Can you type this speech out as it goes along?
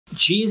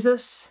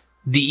Jesus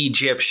the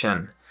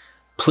Egyptian.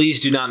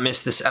 Please do not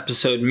miss this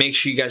episode. Make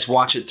sure you guys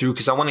watch it through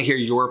because I want to hear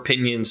your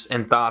opinions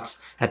and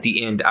thoughts at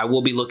the end. I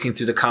will be looking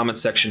through the comment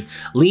section.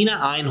 Lena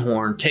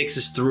Einhorn takes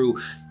us through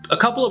a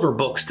couple of her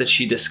books that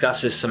she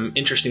discusses some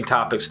interesting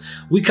topics.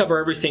 We cover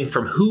everything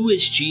from who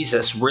is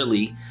Jesus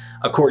really,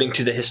 according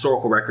to the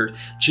historical record,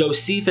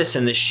 Josephus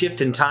and the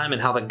shift in time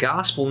and how the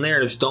gospel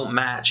narratives don't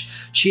match.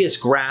 She has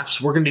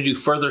graphs. We're going to do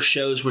further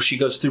shows where she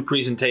goes through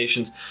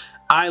presentations.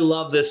 I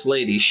love this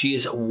lady. She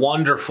is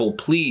wonderful.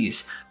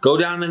 Please go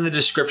down in the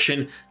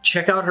description.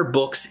 Check out her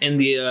books in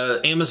the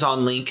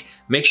Amazon link.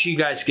 Make sure you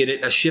guys get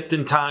it. A Shift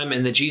in Time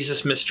and the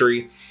Jesus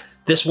Mystery.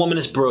 This woman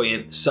is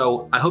brilliant.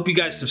 So I hope you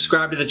guys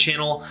subscribe to the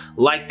channel,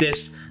 like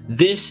this.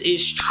 This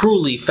is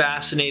truly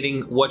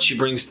fascinating what she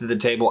brings to the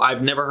table.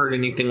 I've never heard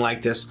anything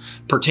like this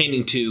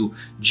pertaining to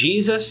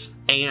Jesus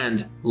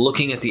and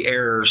looking at the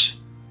errors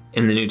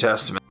in the New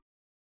Testament.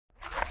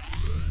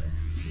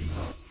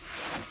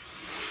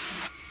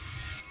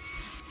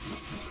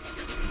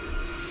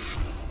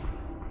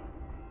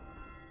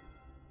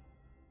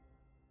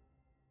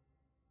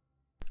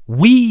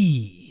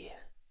 We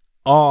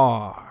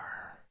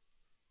are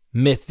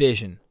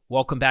MythVision.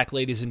 Welcome back,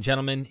 ladies and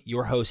gentlemen.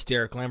 Your host,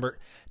 Derek Lambert.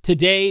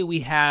 Today, we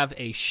have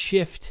a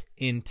shift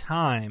in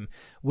time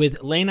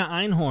with Lena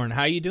Einhorn.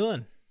 How you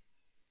doing?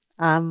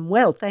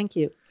 Well, thank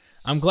you.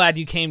 I'm glad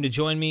you came to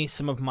join me.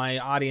 Some of my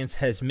audience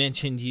has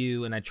mentioned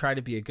you, and I try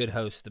to be a good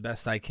host the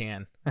best I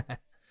can.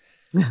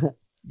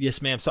 Yes,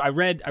 ma'am. So I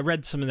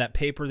read some of that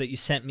paper that you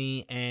sent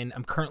me, and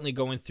I'm currently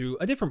going through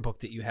a different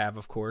book that you have,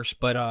 of course,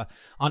 but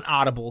on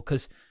Audible,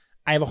 because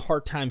I have a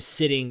hard time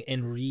sitting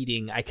and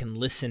reading. I can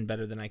listen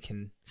better than I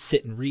can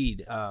sit and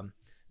read.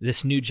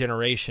 This new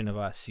generation of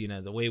us, you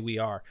know, the way we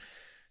are.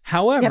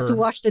 However, you have to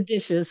wash the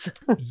dishes.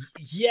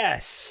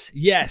 Yes.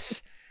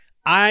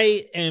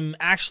 I am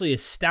actually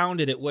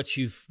astounded at what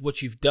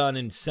you've done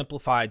and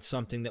simplified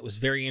something that was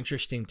very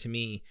interesting to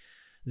me.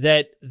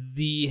 That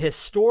the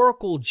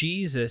historical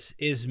Jesus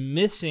is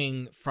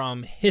missing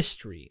from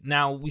history.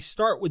 Now, we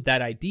start with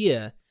that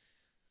idea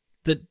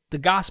that the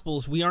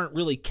Gospels, we aren't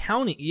really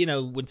counting, you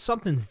know, when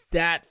something's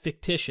that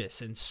fictitious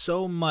and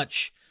so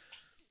much,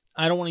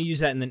 I don't want to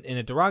use that in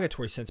a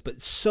derogatory sense,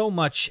 but so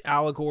much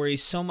allegory,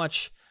 so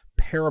much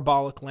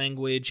parabolic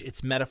language,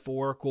 it's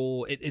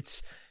metaphorical,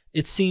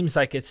 it seems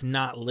like it's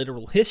not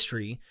literal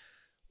history.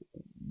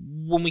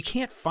 When we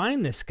can't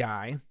find this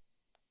guy,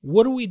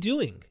 what are we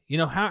doing? You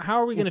know,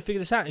 how are we going to figure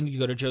this out? And you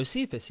go to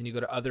Josephus and you go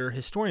to other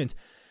historians.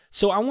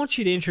 So I want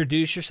you to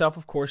introduce yourself,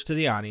 of course, to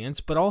the audience,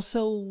 but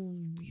also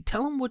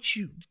tell them what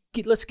you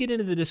get. Let's get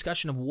into the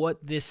discussion of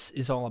what this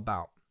is all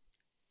about.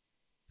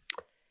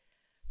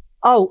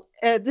 Oh,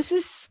 this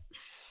is,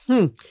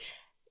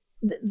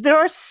 there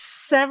are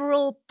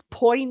several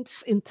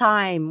points in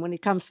time when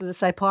it comes to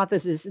this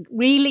hypothesis. It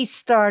really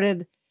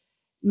started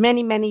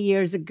many, many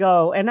years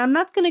ago. And I'm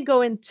not going to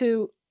go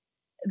into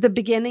the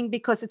beginning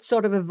because it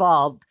sort of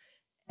evolved.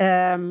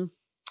 Let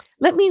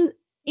me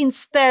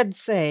instead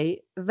say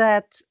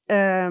that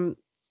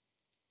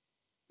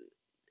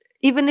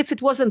even if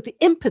it wasn't the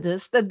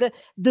impetus, that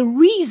the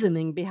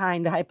reasoning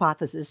behind the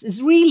hypothesis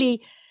is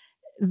really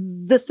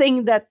the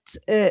thing that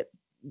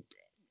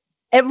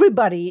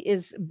everybody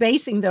is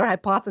basing their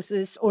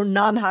hypothesis or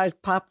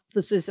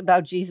non-hypothesis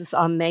about Jesus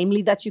on,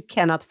 namely that you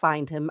cannot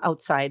find him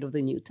outside of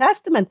the New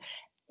Testament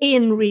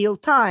in real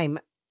time.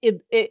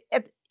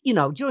 You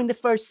know, during the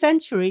first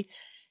century,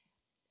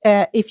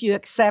 if you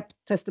accept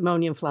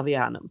Testimonium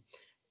Flavianum,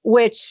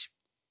 which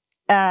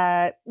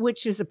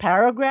is a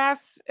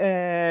paragraph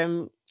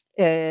in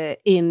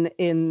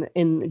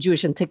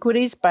Jewish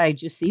Antiquities by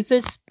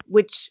Josephus,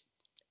 which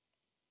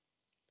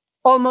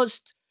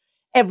almost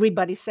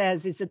everybody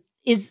says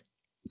is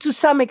to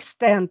some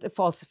extent a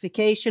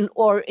falsification,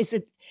 or is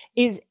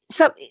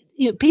some,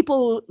 you know,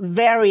 people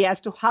vary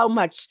as to how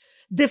much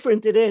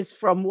different it is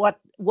from what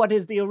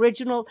is the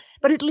original,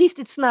 but at least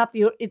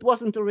it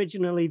wasn't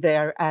originally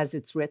there as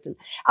it's written.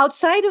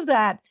 Outside of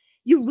that,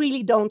 you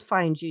really don't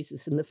find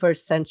Jesus in the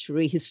first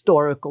century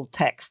historical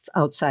texts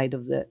outside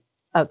of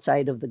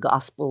the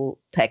gospel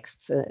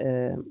texts,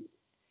 the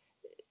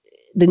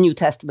New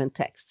Testament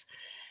texts.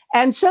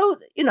 And so,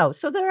 you know,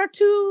 so there are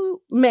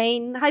two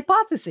main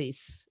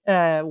hypotheses.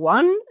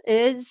 One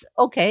is,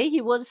 okay, he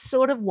was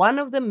sort of one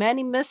of the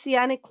many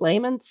messianic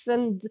claimants,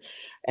 and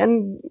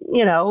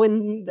you know,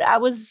 and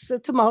that was a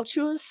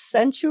tumultuous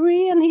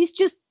century, and he's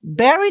just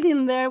buried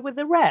in there with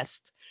the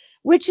rest,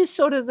 which is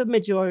sort of the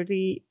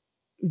majority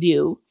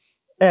view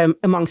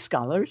among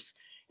scholars.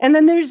 And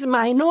then there's a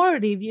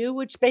minority view,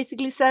 which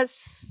basically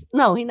says,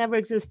 no, he never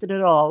existed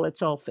at all.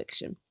 It's all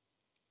fiction.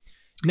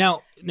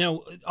 Now,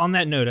 on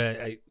that note,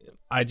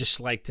 I just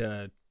like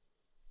to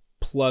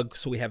plug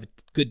so we have a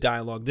good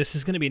dialogue. This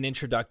is going to be an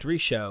introductory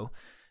show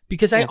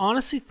because I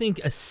honestly think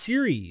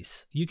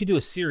you could do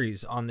a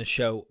series on this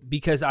show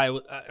because I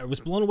was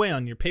blown away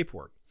on your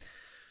paperwork.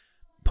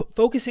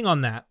 Focusing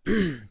on that,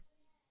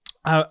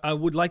 I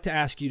would like to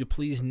ask you to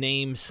please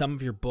name some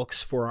of your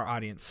books for our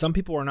audience. Some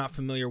people are not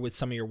familiar with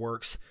some of your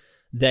works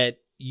that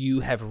you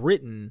have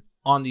written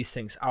on these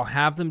things. I'll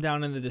have them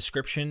down in the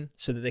description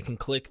so that they can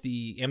click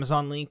the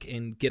Amazon link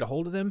and get a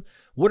hold of them.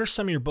 What are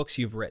some of your books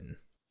you've written?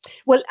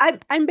 Well,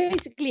 I'm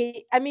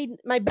basically, I mean,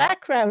 my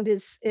background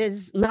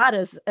is not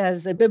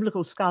as a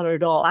biblical scholar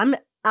at all. I'm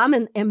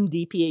an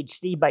MD,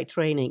 PhD by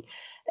training.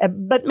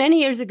 But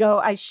many years ago,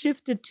 I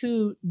shifted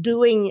to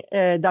doing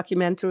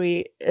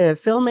documentary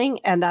filming,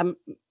 and I'm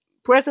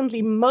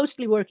presently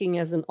mostly working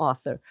as an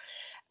author.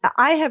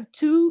 I have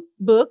 2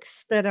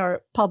 books that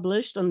are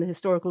published on the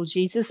historical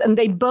Jesus, and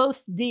they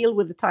both deal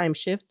with the time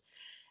shift.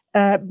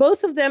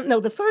 Both of them, no,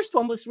 the first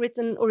one was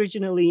written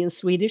originally in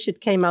Swedish. It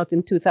came out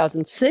in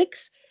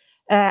 2006.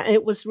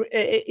 It was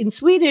in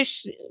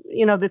Swedish,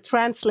 the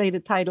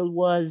translated title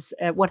was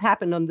What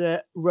Happened on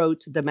the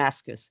Road to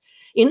Damascus.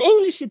 In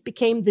English, it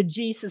became The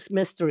Jesus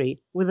Mystery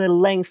with a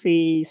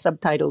lengthy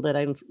subtitle that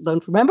I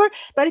don't remember,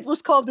 but it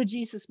was called The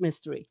Jesus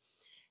Mystery.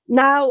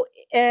 Now,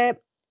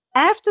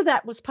 after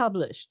that was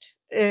published,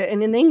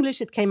 and in English,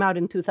 it came out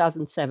in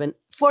 2007,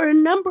 for a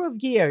number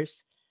of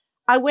years,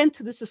 I went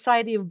to the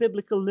Society of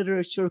Biblical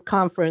Literature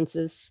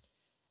conferences,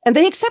 and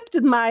they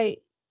accepted my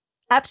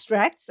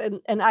abstracts,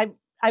 and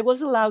I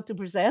was allowed to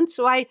present.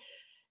 So I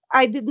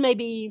did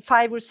maybe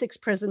 5 or 6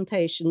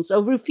 presentations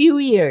over a few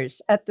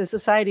years at the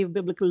Society of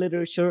Biblical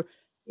Literature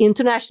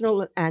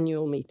international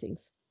annual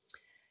meetings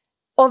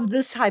of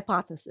this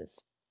hypothesis.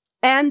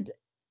 And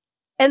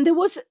there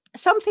was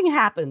something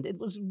happened. It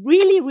was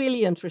really,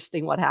 really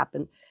interesting what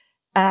happened.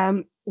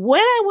 When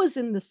I was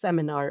in the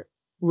seminar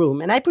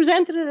room and I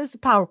presented it as a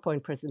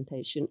PowerPoint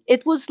presentation,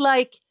 it was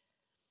like,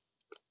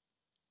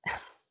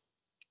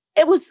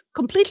 it was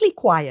completely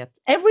quiet.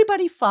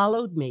 Everybody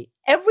followed me.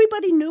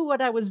 Everybody knew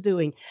what I was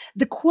doing.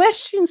 The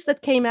questions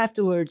that came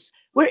afterwards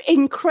were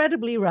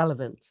incredibly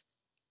relevant.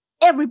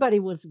 Everybody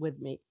was with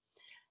me.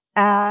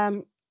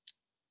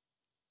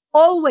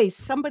 Always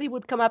somebody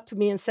would come up to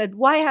me and said,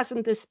 why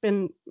hasn't this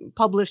been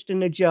published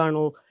in a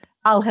journal?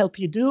 I'll help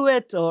you do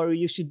it, or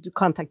you should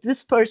contact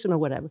this person or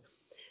whatever.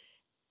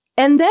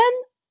 And then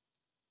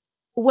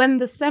when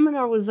the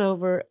seminar was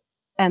over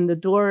and the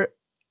door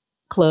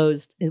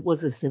closed, it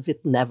was as if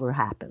it never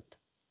happened.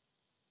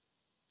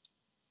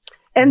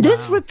 And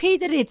this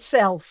repeated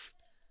itself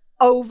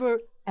over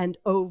and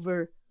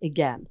over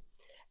again.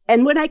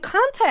 And when I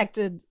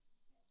contacted,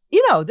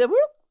 there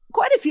were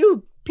quite a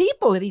few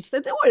people, and he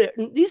said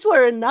these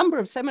were a number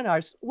of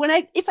seminars.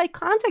 If I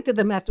contacted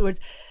them afterwards,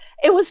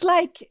 it was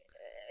like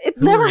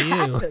it never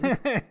happened.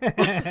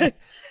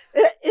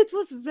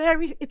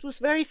 It was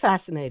very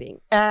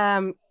fascinating.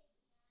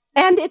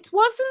 And it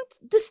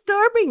wasn't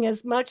disturbing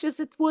as much as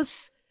it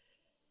was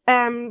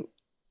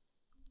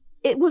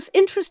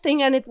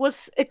interesting, and it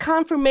was a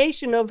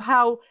confirmation of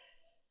how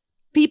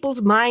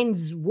people's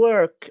minds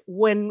work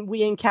when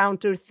we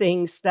encounter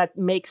things that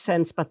make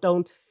sense but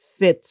don't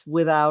fit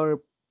with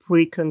our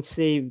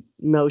preconceived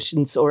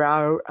notions or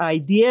our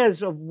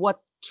ideas of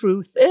what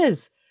truth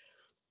is.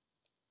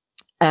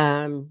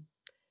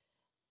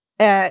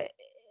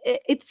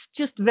 It's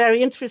just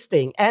very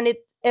interesting, and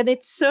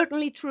it's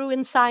certainly true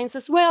in science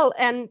as well,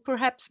 and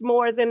perhaps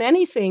more than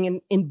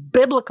anything in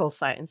biblical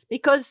science,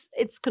 because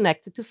it's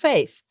connected to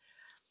faith.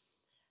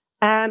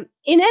 In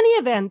any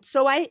event,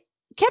 so I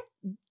kept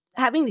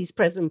having these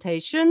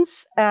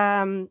presentations,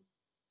 and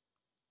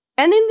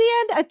in the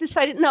end, I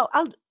decided, no,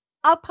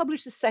 I'll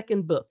publish a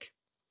second book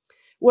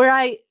where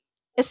I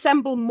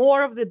assemble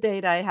more of the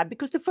data I had,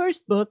 because the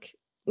first book,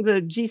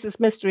 the Jesus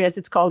Mystery, as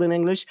it's called in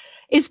English,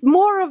 is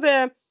more of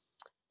a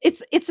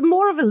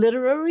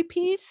literary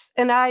piece.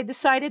 And I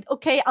decided,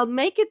 okay, I'll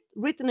make it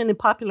written in a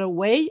popular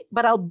way,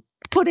 but I'll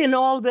put in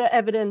all the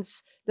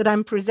evidence that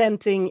I'm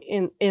presenting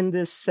in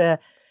this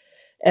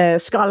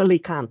scholarly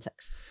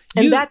context.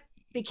 And that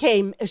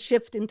became A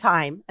Shift in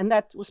Time, and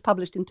that was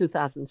published in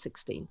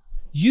 2016.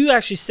 You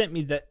actually sent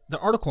me the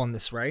article on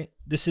this, right?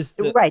 This is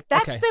right.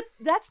 That's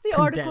the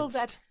article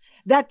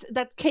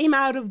that came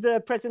out of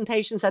the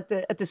presentations at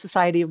the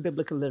Society of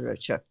Biblical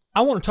Literature.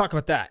 I want to talk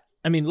about that.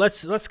 I mean,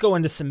 let's go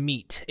into some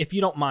meat, if you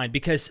don't mind,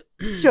 because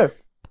sure.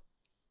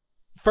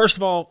 First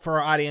of all, for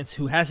our audience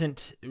who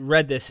hasn't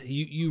read this,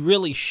 you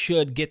really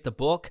should get the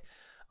book.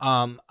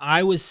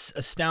 I was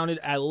astounded.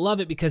 I love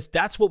it because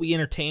that's what we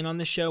entertain on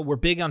this show. We're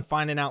big on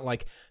finding out,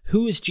 like,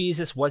 who is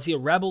Jesus? Was he a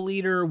rebel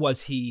leader?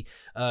 Was he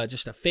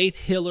just a faith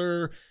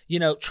healer?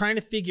 Trying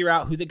to figure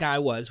out who the guy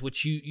was,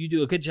 which you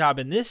do a good job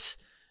in this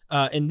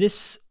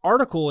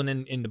article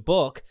and in the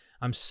book.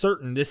 I'm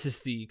certain this is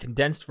the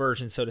condensed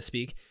version, so to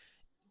speak.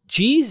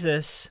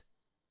 Jesus,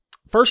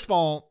 first of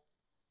all,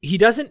 he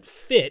doesn't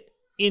fit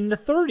in the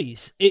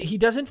 30s. He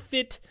doesn't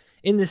fit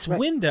in this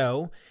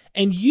window.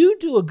 And you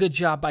do a good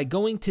job by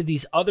going to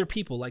these other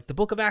people. Like the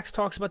book of Acts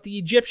talks about the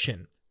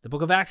Egyptian. The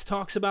book of Acts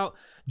talks about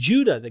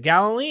Judah, the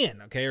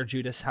Galilean, okay, or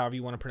Judas, however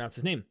you want to pronounce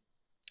his name.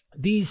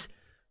 These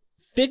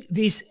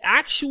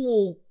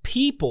actual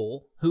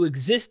people who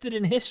existed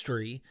in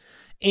history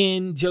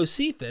in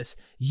Josephus,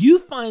 you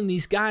find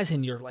these guys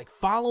and you're like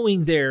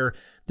following their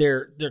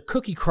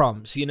cookie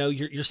crumbs.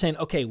 You're saying,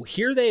 okay, well,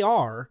 here they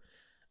are,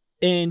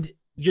 and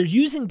you're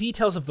using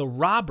details of the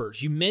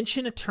robbers. You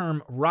mention a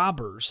term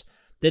robbers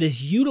that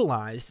is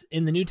utilized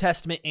in the New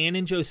Testament and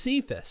in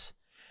Josephus.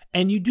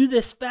 And you do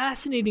this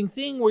fascinating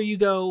thing where you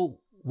go,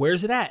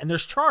 where's it at? And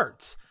there's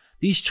charts.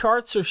 These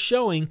charts are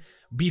showing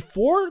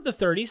before the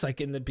 30s, like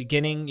in the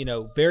beginning,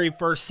 very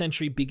first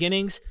century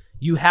beginnings,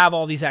 you have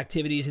all these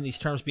activities and these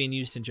terms being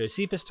used in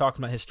Josephus,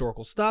 talking about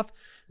historical stuff.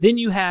 Then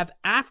you have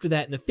after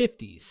that in the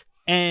 50s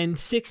and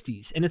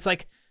 60s. And it's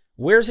like,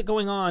 where's it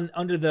going on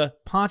under the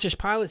Pontius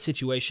Pilate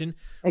situation?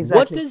 Exactly.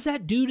 What does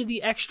that do to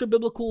the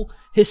extra-biblical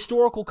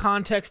historical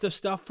context of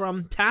stuff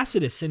from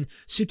Tacitus and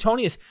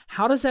Suetonius?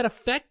 How does that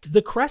affect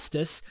the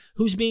Crestus,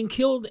 who's being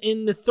killed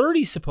in the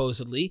 30s,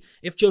 supposedly,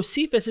 if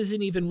Josephus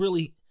isn't even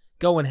really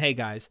going, hey,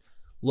 guys,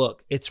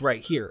 look, it's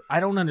right here. I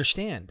don't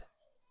understand.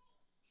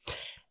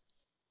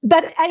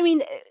 But, I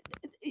mean,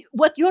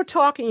 what you're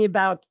talking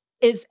about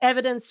is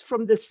evidence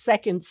from the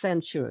 2nd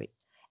century.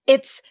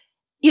 It's,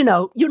 you're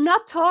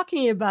not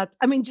talking about,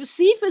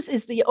 Josephus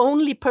is the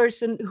only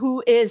person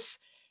who is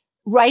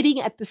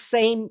writing at the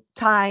same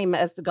time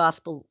as the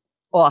gospel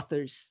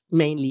authors,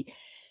 mainly.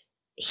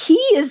 He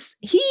is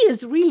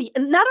really,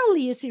 and not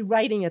only is he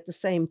writing at the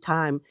same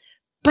time,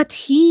 but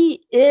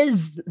he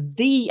is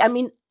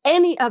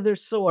any other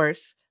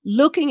source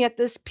looking at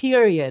this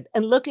period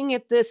and looking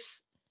at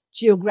this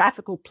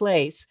geographical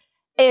place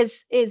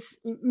is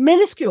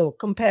minuscule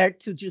compared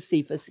to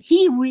Josephus.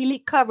 He really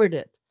covered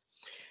it.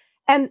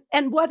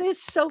 And what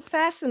is so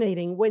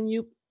fascinating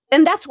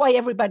and that's why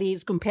everybody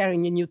is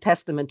comparing the New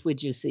Testament with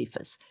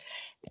Josephus,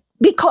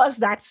 because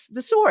that's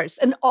the source,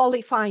 and all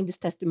they find is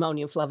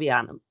Testimonium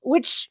Flavianum,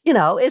 which,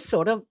 is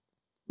sort of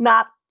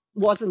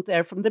wasn't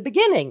there from the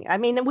beginning.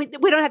 We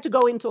don't have to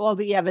go into all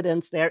the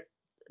evidence there.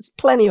 There's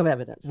plenty of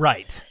evidence.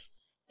 Right.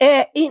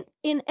 In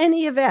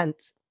any event,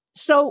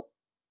 so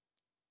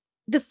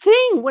the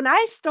thing, when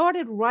I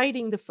started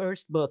writing the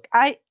first book,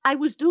 I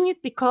was doing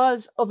it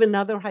because of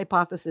another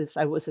hypothesis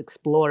I was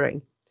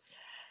exploring.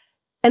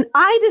 And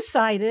I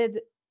decided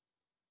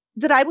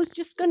that I was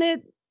just going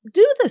to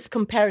do this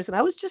comparison.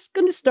 I was just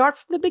going to start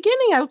from the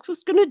beginning. I was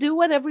just going to do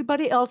what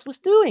everybody else was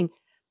doing.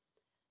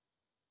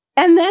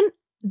 And then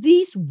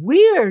this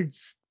weird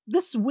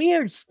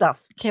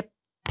stuff kept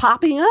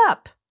popping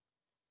up.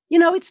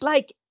 It's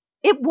like,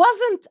 it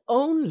wasn't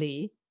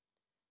only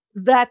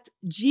that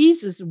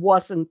Jesus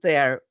wasn't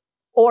there,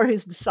 or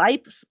his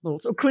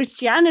disciples, or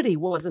Christianity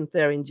wasn't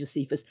there in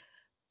Josephus,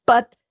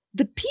 but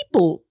the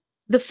people,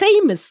 the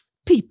famous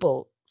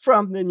people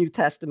from the New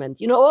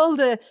Testament, all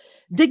the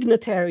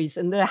dignitaries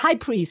and the high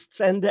priests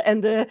and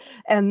the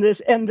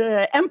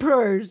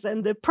emperors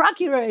and the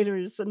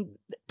procurators and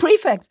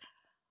prefects,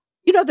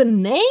 the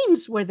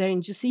names were there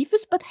in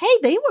Josephus, but hey,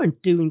 they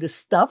weren't doing the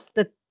stuff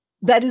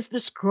that is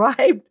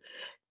described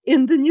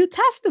in the New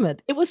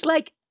Testament. It was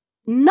like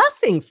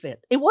nothing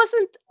fit. It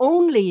wasn't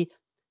only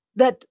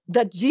that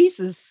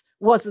Jesus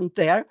wasn't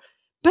there,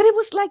 but it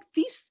was like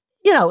these,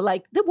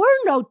 like there were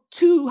no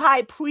two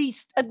high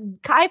priests,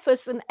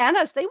 Caiaphas and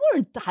Annas. They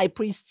weren't the high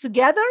priests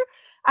together.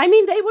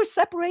 They were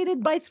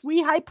separated by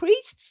 3 high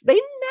priests. They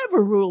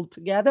never ruled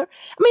together.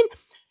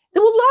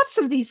 There were lots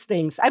of these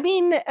things.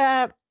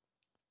 That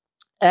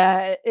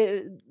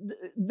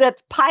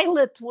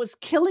Pilate was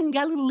killing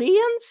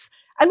Galileans.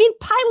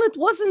 Pilate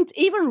wasn't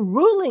even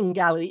ruling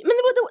Galilee.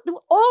 There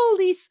were all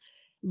these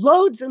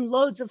loads and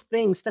loads of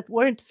things that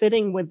weren't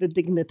fitting with the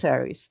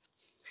dignitaries.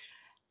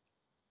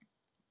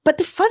 But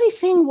the funny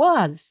thing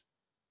was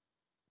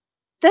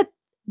that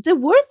there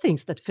were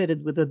things that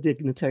fitted with the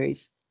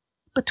dignitaries,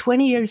 but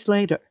 20 years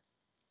later.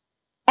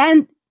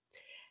 And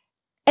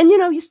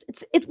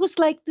it was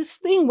like this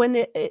thing when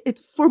it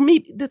for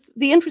me,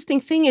 the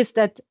interesting thing is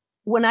that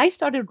when I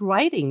started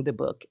writing the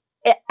book,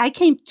 I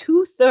came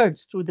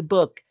 2/3 through the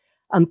book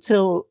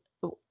until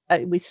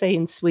we say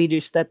in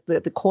Swedish that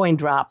the coin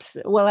drops.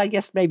 Well, I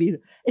guess maybe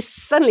it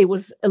suddenly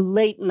was a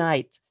late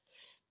night.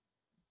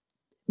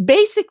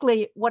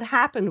 Basically, what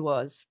happened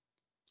was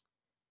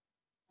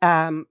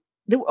there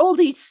were all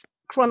these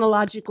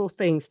chronological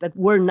things that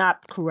were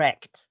not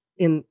correct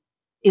in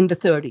the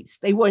 30s.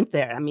 They weren't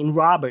there.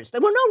 Robbers.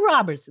 There were no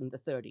robbers in the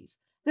 30s.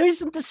 There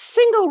isn't a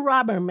single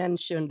robber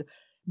mentioned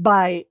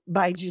by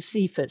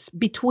Josephus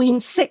between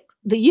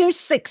the year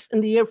 6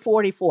 and the year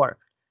 44.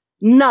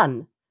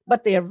 None.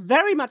 But they are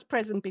very much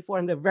present before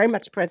and they're very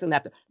much present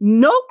after.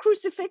 No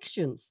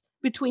crucifixions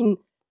between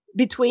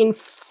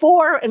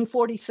 4 and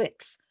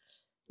 46.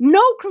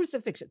 No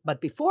crucifixion. But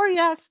before,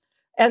 yes.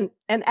 And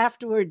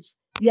afterwards,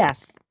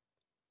 yes.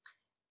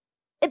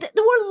 There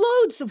were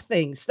loads of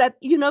things that,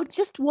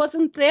 just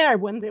wasn't there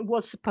when it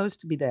was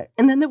supposed to be there.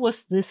 And then there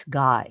was this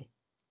guy,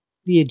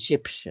 the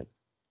Egyptian.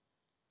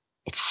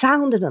 It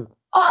sounded an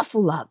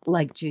awful lot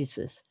like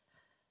Jesus.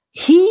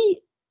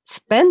 He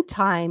spent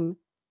time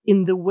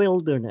in the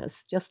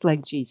wilderness, just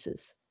like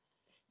Jesus.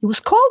 He was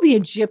called the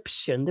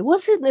Egyptian. There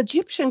was an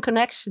Egyptian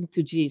connection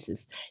to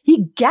Jesus.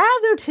 He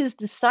gathered his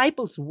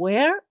disciples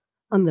where?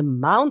 On the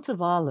Mount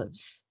of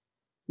Olives,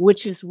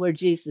 which is where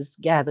Jesus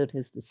gathered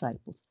his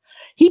disciples.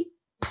 He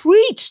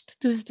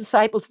preached to his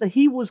disciples that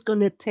he was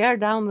going to tear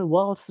down the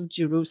walls of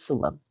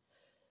Jerusalem.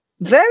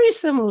 Very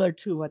similar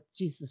to what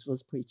Jesus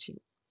was preaching.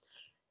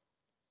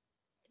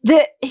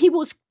 He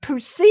was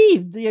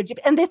perceived, the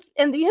Egyptian,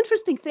 and the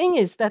interesting thing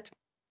is that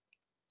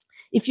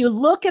if you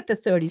look at the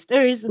 30s,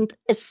 there isn't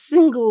a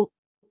single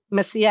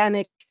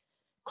messianic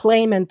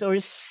claimant or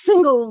a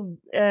single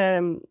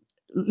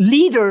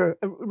leader,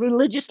 a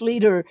religious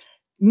leader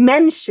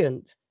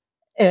mentioned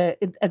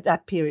at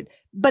that period.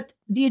 But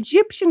the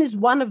Egyptian is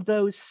one of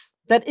those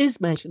that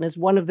is mentioned as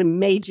one of the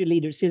major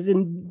leaders. He's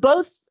in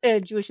both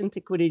Jewish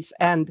Antiquities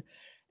and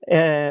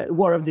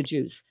War of the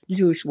Jews,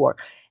 Jewish War.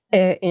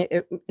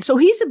 So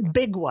he's a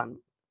big one,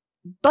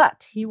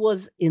 but he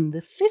was in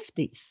the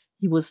 50s.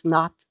 He was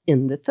not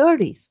in the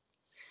 30s.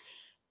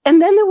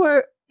 And then there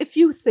were a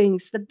few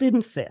things that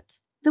didn't fit.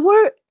 There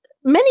were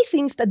many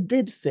things that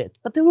did fit,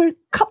 but there were a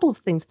couple of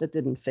things that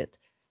didn't fit.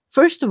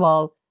 First of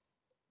all,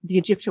 the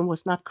Egyptian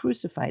was not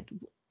crucified.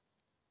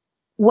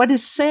 What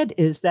is said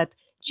is that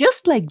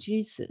just like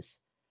Jesus,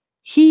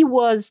 he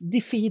was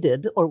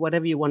defeated, or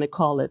whatever you want to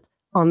call it,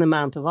 on the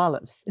Mount of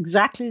Olives,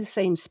 exactly the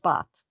same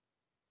spot.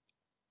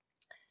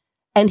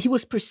 And he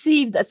was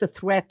perceived as a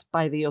threat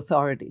by the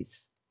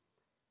authorities.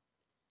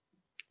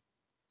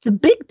 The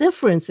big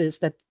difference is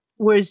that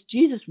whereas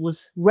Jesus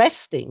was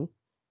resting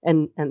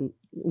and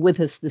with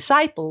his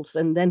disciples,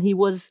 and then he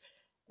was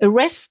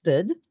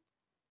arrested,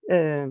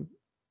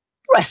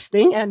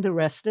 resting and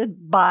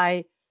arrested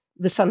by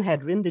the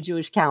Sanhedrin, the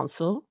Jewish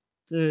council,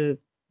 the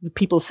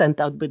people sent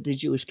out by the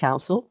Jewish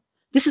council.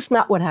 This is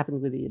not what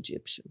happened with the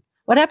Egyptian.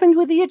 What happened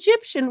with the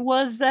Egyptian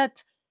was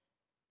that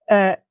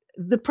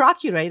the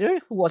procurator,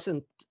 who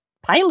wasn't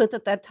Pilate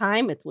at that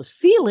time, it was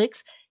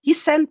Felix, he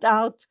sent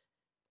out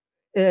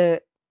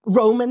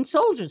Roman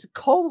soldiers, a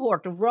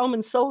cohort of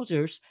Roman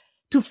soldiers,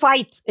 to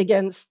fight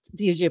against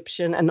the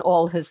Egyptian and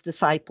all his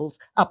disciples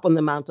up on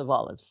the Mount of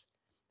Olives.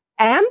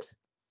 And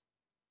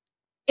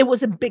it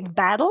was a big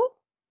battle,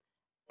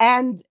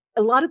 and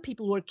a lot of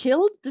people were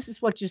killed. This is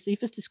what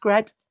Josephus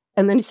described.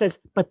 And then he says,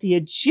 but the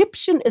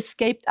Egyptian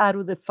escaped out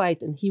of the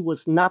fight, and he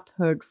was not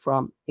heard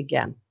from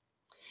again.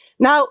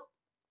 Now,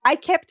 I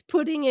kept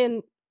putting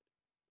in,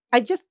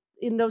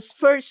 in those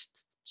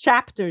first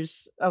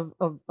chapters of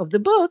the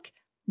book,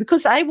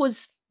 because I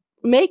was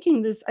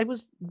making this, I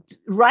was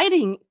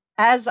writing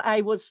as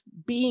I was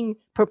being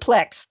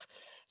perplexed.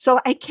 So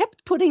I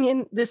kept putting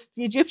in the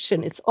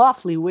Egyptian. It's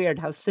awfully weird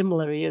how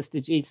similar he is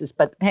to Jesus,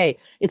 but hey,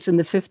 it's in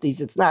the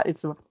 50s.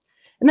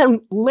 And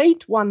then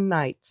late one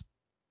night,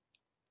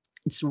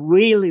 it's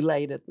really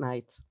late at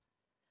night,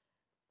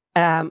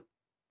 I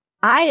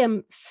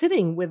am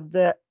sitting with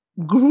the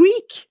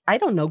Greek, I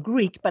don't know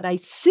Greek, but I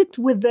sit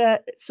with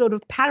the sort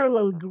of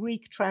parallel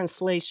Greek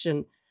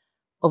translation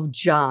of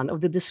John,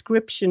 of the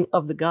description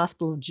of the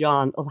Gospel of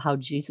John, of how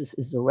Jesus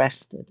is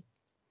arrested.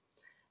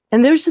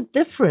 And there's a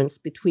difference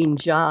between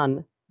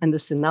John and the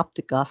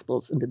Synoptic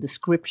Gospels in the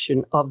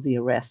description of the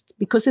arrest.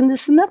 Because in the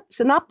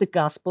Synoptic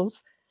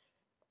Gospels,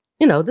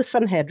 the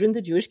Sanhedrin,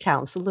 the Jewish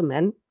council, the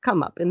men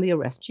come up and they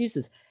arrest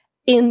Jesus.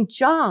 In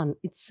John,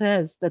 it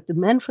says that the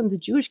men from the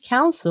Jewish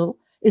council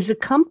is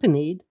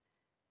accompanied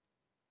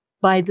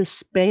by the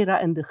Spera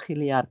and the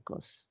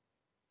Chiliarchos.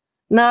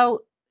 Now,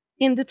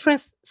 in the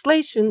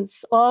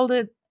translations, all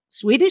the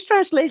Swedish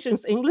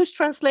translations, English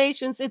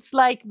translations, it's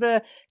like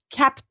the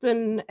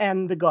captain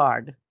and the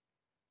guard.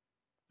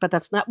 But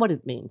that's not what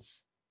it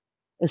means.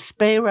 A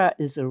Spera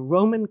is a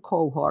Roman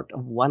cohort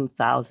of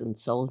 1,000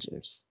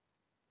 soldiers.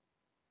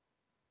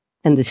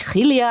 And the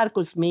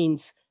Chiliarchos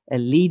means a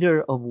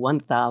leader of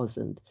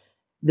 1,000.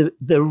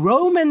 The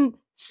Roman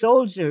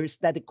soldiers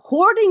that,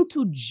 according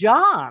to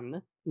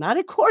John, not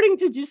according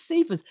to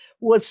Josephus,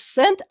 was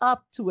sent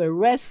up to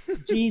arrest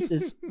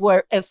Jesus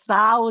were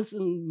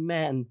 1,000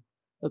 men.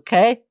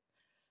 Okay?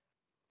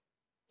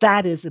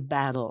 That is a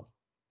battle.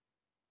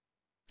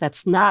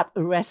 That's not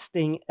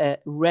arresting a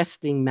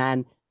resting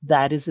man.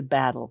 That is a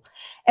battle.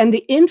 And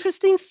the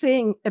interesting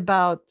thing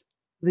about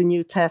the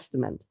New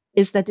Testament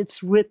is that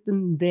it's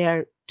written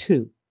there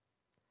too.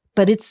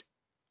 But it's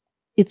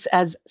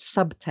as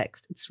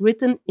subtext. It's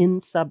written in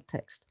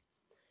subtext.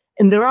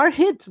 And there are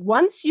hints.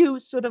 Once you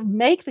sort of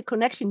make the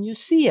connection, you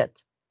see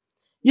it.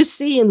 You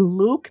see in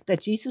Luke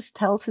that Jesus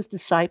tells his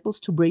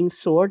disciples to bring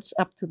swords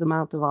up to the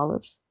Mount of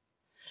Olives.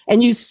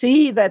 And you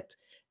see that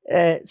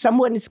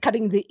someone is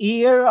cutting the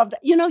ear of the,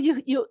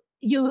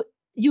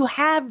 you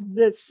have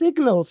the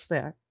signals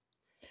there,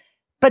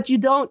 but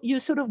you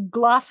sort of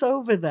gloss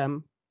over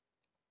them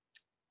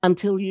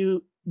until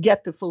you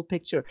get the full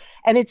picture.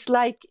 And it's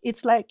like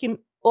an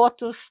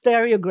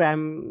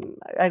autostereogram.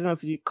 I don't know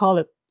if you call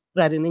it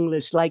that in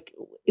English. Like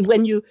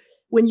when you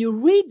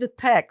read the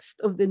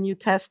text of the New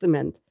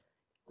Testament,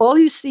 all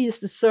you see is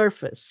the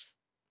surface.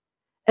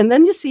 And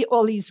then you see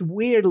all these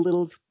weird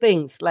little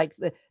things, like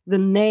the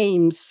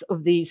names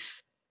of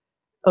these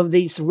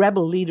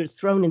rebel leaders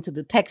thrown into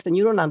the text, and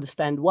you don't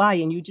understand why,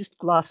 and you just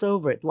gloss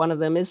over it. One of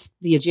them is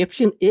the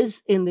Egyptian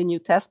is in the New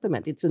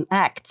Testament. It's in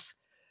Acts.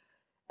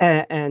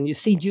 And you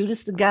see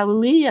Judas the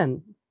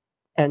Galilean.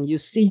 and you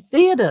see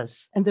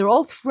Theudas, and they're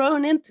all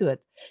thrown into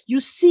it. You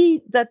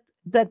see that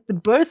the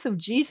birth of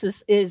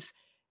Jesus is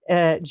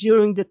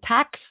during the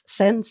tax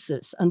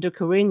census under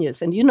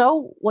Quirinius. And you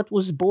know what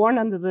was born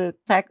under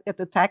at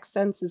the tax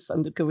census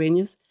under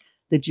Quirinius?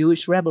 The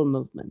Jewish rebel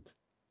movement.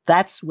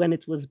 That's when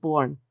it was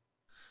born.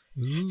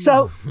 Ooh.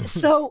 So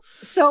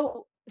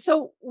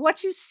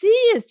what you see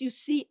is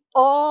the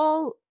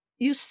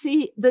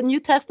New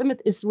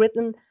Testament is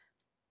written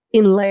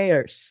in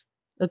layers.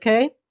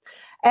 Okay.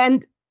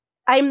 And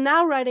I'm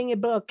now writing a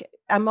book.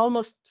 I'm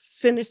almost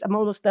finished. I'm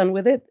almost done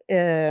with it.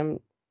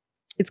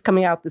 It's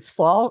coming out this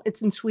fall.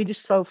 It's in Swedish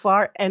so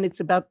far, and it's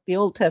about the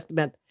Old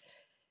Testament.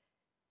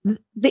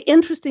 The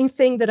interesting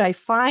thing that I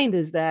find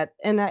is that,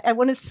 and I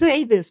want to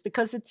say this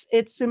because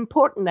it's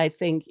important, I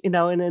think,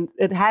 and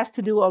it has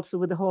to do also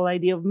with the whole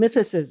idea of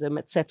mythicism,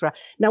 etc.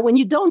 Now, when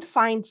you don't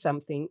find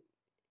something,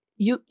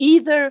 you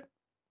either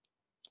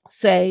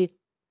say,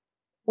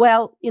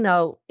 well,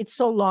 it's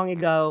so long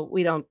ago,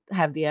 we don't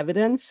have the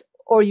evidence,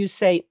 or you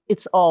say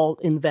it's all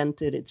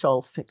invented, it's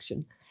all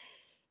fiction.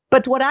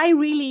 But what I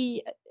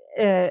really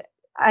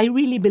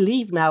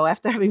believe now,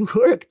 after having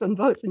worked on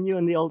both the New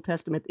and the Old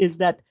Testament, is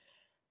that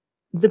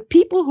the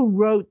people who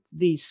wrote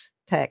these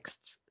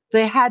texts,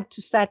 they had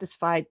to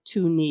satisfy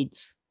two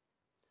needs.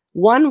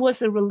 One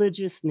was a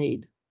religious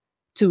need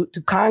to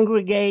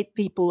congregate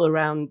people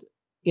around,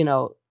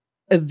 a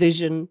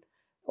vision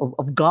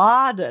of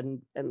God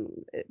and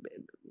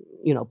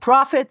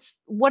prophets,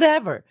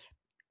 whatever.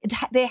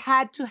 They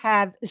had to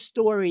have a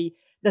story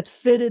that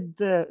fitted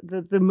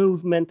the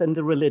movement and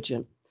the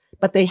religion.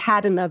 But they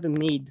had another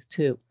need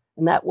too,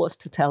 and that was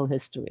to tell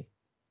history.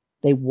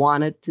 They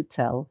wanted to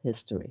tell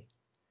history.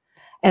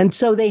 And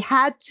so they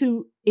had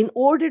to,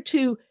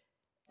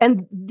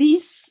 and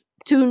these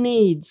two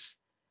needs,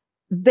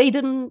 they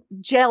didn't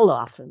gel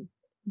often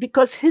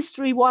because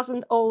history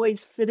wasn't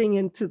always fitting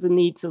into the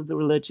needs of the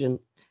religion.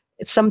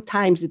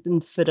 Sometimes it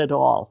didn't fit at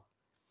all.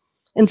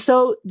 And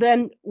so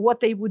then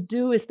what they would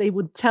do is they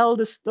would tell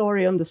the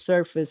story on the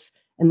surface,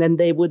 and then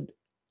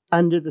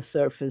under the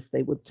surface,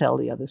 they would tell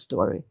the other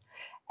story.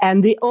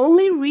 And the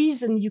only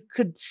reason you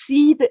could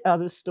see the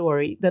other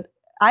story, that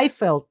I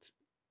felt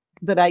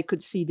that I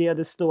could see the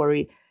other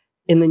story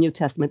in the New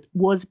Testament,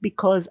 was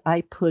because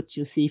I put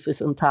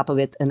Josephus on top of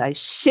it, and I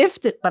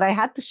shifted, but I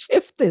had to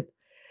shift it.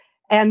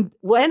 And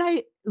when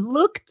I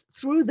looked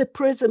through the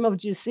prism of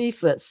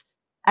Josephus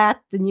at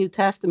the New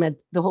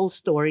Testament, the whole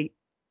story,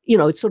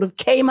 it sort of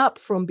came up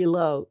from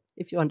below,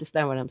 if you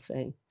understand what I'm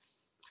saying.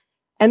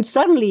 And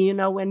suddenly,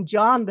 when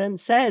John then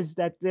says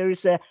that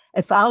there's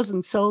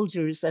 1,000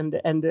 soldiers and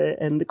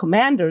the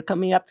commander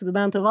coming up to the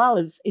Mount of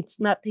Olives, it's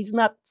not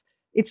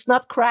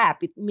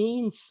crap. It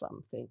means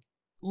something.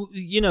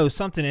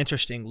 Something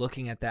interesting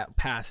looking at that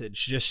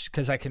passage, just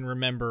because I can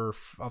remember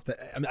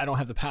I don't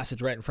have the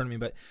passage right in front of me,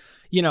 but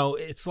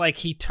it's like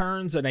he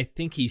turns and I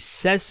think he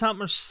says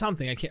something or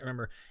something, I can't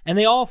remember, and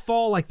they all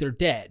fall like they're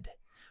dead.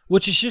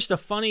 Which is just a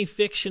funny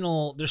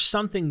fictional, there's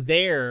something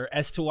there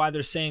as to why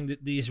they're saying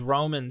that these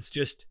Romans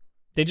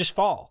they just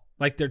fall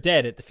like they're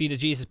dead at the feet of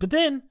Jesus. But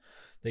then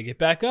they get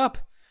back up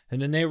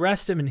and then they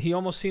arrest him, and he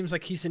almost seems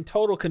like he's in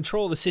total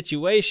control of the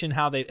situation,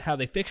 how they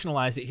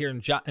fictionalize it here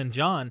in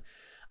John.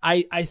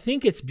 I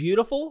think it's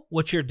beautiful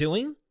what you're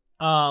doing.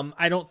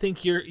 I don't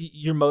think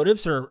your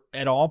motives are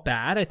at all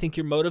bad. I think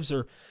your motives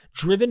are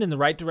driven in the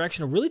right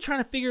direction of really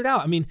trying to figure it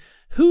out. I mean,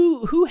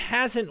 who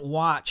hasn't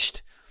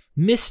watched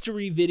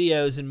mystery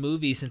videos and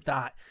movies and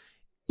thought,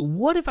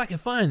 what if I can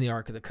find the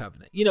Ark of the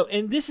Covenant?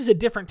 And this is a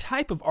different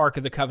type of Ark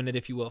of the Covenant,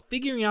 if you will,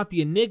 figuring out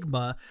the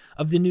enigma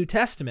of the New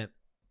Testament.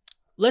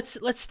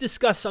 Let's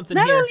discuss something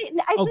not here.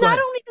 Not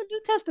only the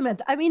New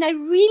Testament. I mean, I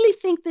really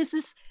think this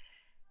is,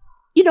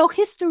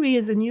 history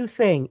is a new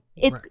thing.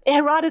 Right.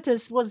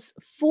 Herodotus was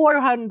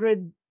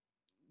 400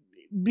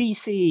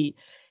 BC.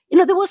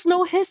 There was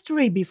no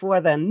history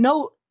before then.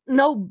 No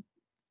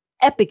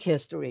epic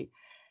history.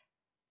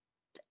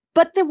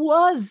 But there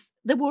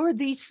were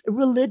these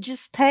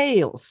religious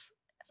tales,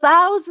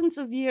 thousands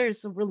of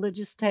years of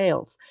religious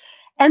tales,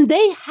 and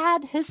they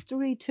had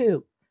history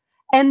too.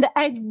 And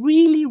I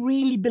really,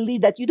 really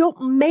believe that you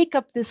don't make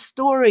up these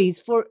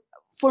stories for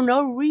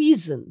no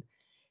reason.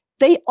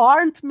 They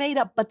aren't made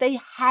up, but they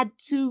had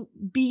to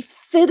be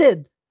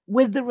fitted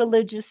with the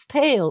religious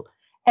tale,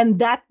 and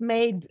that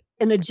made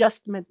an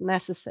adjustment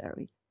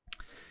necessary.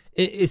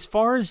 As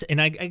far as,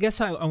 and I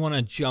guess I want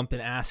to jump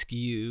and ask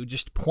you,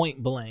 just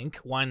point blank,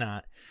 why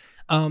not?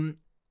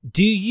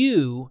 Do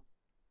you,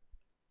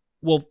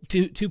 well,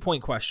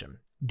 two-point question.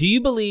 Do you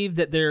believe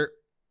that there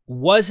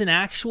was an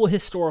actual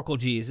historical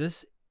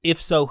Jesus? If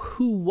so,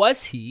 who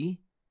was he?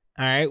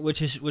 All right,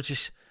 which is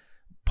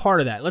part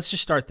of that. Let's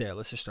just start there.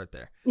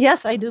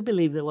 Yes, I do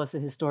believe there was a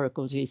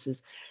historical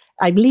Jesus.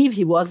 I believe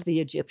he was the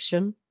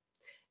Egyptian.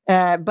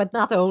 But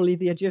not only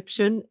the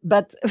Egyptian,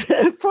 but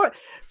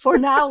for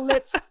now,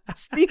 let's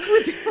stick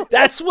with.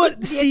 That's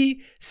what.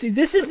 See,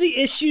 this is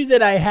the issue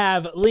that I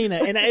have, Lena.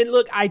 And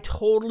look, I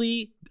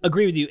totally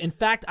agree with you. In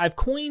fact, I've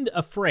coined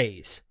a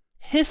phrase,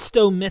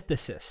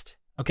 histomythicist.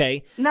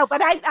 Okay. No,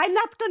 but I'm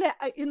not gonna.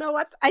 You know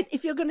what?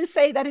 If you're gonna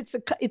say that it's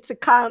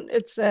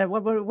a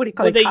what do you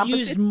call it? They composite?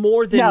 used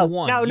more than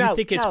one. No, you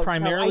think it's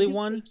primarily I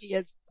one? Think he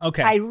is.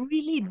 Okay. I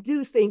really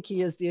do think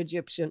he is the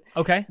Egyptian.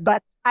 Okay.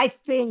 But I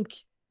think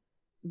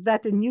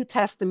that the New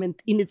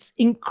Testament, in its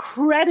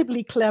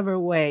incredibly clever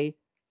way,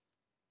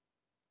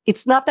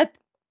 it's not that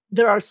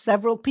there are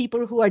several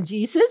people who are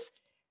Jesus.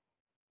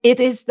 It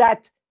is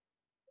that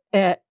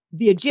the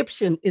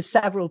Egyptian is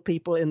several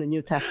people in the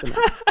New Testament.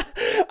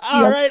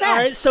 All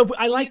right. So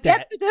I like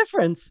that. Get the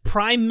difference.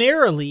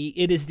 Primarily,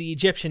 it is the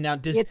Egyptian. Now,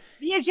 it's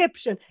the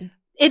Egyptian.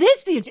 It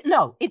is the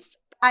no.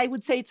 I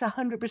would say it's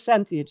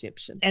 100% the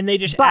Egyptian. And they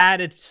just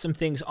added some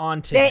things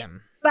onto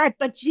him. But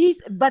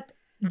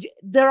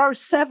there are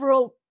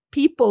several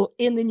people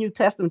in the New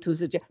Testament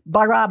who's Egyptian.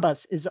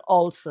 Barabbas is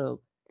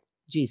also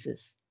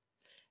Jesus.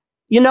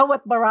 You know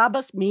what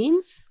Barabbas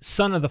means?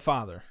 Son of the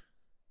Father.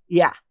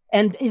 Yeah.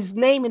 And his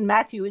name in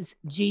Matthew is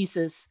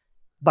Jesus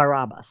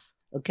Barabbas.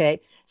 Okay.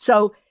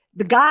 So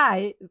the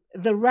guy,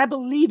 the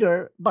rebel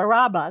leader,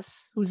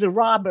 Barabbas, who's a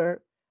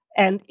robber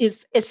and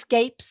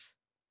escapes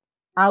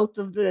out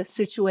of the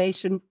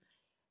situation,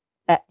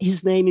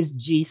 his name is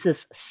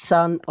Jesus,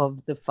 Son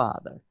of the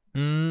Father.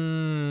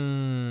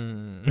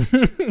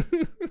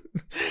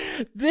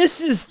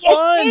 This is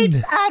fun. He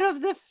escapes out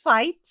of the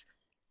fight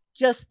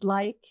just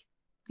like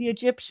the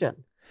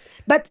Egyptian.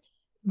 But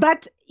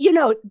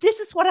this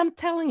is what I'm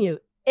telling you.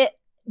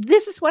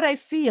 This is what I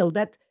feel,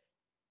 that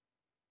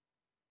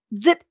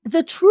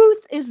the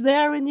truth is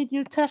there in the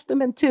New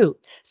Testament too.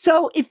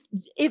 So if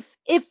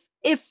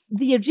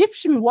the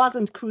Egyptian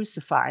wasn't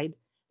crucified,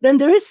 then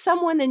there is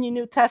someone in the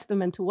New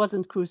Testament who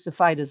wasn't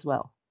crucified as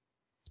well,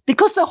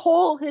 because the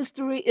whole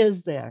history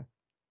is there.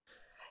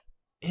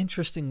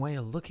 Interesting way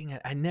of looking at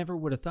it. I never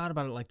would have thought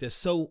about it like this.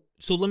 So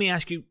let me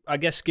ask you, I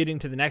guess getting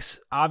to the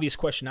next obvious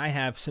question I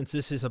have, since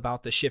this is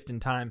about the shift in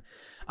time,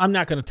 I'm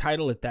not going to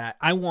title it that.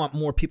 I want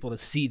more people to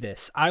see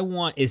this. I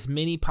want as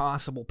many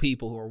possible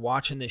people who are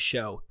watching this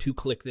show to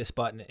click this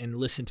button and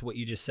listen to what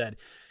you just said.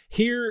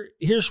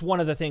 Here's one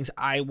of the things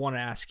I want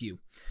to ask you.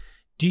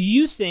 Do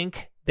you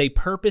think they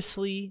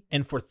purposely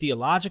and for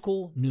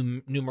theological,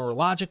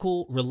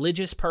 numerological,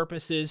 religious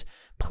purposes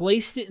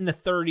placed it in the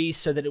 30s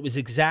so that it was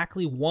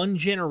exactly one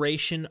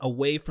generation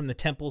away from the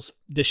temple's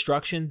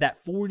destruction,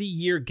 that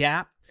 40-year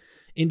gap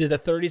into the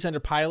 30s under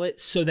Pilate,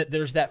 so that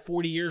there's that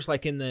 40 years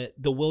like in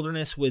the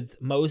wilderness with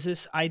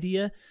Moses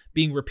idea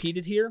being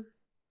repeated here?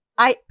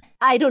 I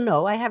don't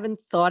know. I haven't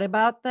thought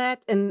about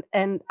that, and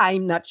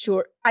I'm not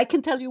sure. I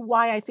can tell you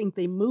why I think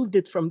they moved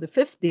it from the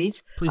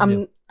 50s. Please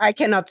do. I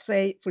cannot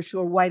say for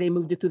sure why they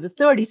moved it to the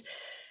 30s.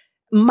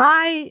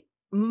 My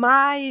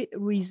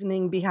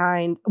reasoning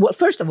behind, well,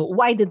 first of all,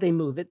 why did they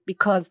move it?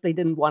 Because they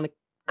didn't want a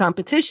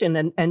competition,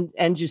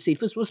 and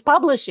Josephus was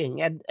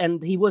publishing,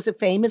 and he was a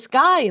famous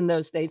guy in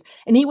those days,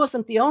 and he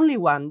wasn't the only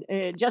one.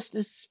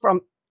 Justus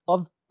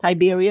of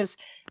Tiberias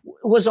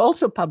was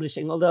also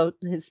publishing, although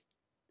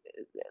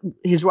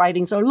his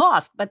writings are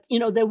lost. But,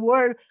 there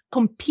were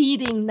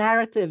competing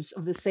narratives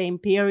of the same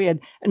period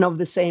and of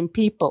the same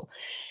people.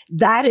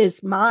 That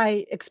is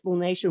my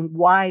explanation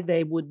why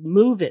they would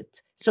move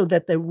it, so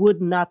that there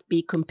would not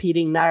be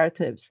competing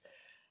narratives.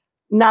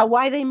 Now,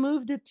 why they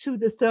moved it to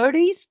the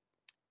 30s?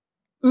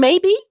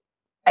 Maybe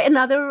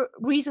another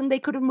reason they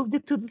could have moved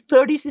it to the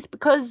 30s is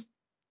because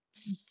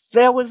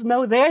there was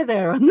no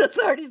there in the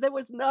 30s.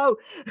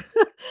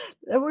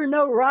 There were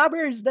no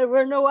robbers. There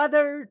were no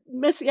other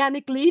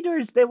messianic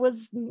leaders. There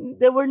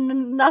were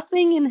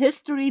nothing in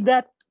history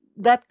that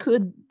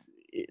could,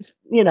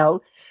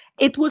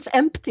 it was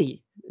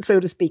empty, so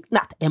to speak.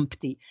 Not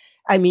empty.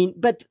 I mean,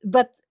 but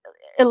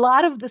a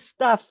lot of the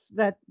stuff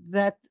that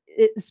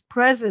is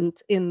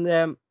present in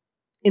the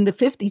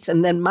 50s,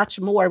 and then much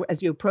more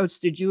as you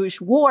approach the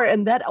Jewish War,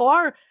 and that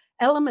are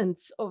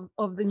elements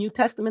of the New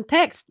Testament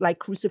text, like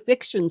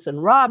crucifixions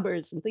and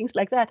robbers and things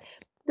like that,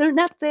 they're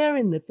not there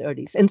in the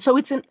 30s. And so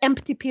it's an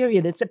empty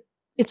period.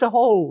 It's a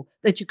hole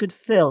that you could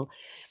fill.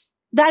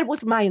 That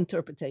was my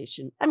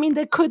interpretation. I mean,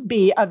 there could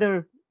be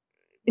other,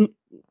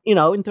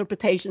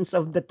 interpretations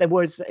of that there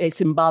was a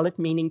symbolic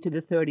meaning to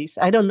the 30s.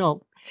 I don't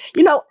know.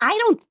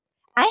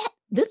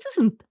 This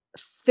isn't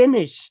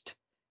finished.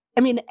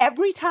 I mean,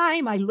 every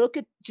time I look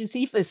at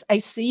Josephus, I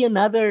see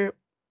another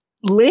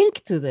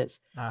link to this.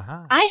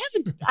 Uh-huh.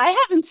 I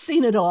haven't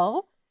seen it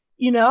all.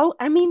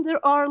 I mean,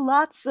 there are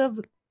lots of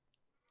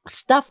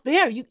stuff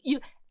there. You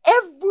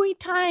every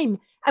time.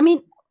 I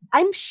mean,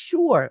 I'm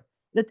sure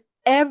that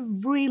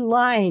every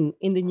line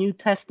in the New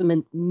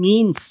Testament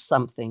means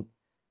something.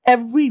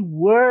 Every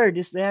word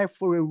is there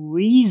for a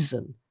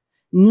reason.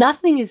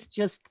 Nothing is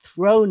just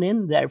thrown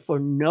in there for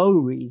no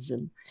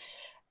reason.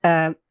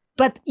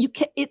 But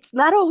it's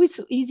not always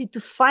so easy to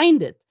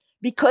find it,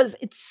 because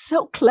it's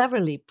so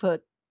cleverly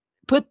put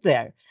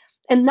there.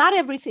 And not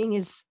everything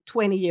is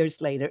 20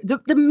 years later.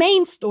 The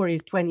main story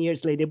is 20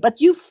 years later,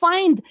 but you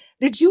find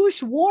the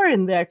Jewish War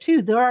in there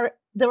too. There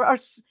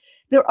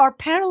are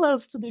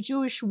parallels to the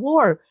Jewish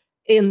War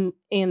and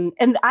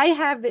I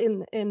have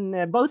in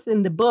both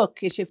in the book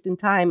A Shift in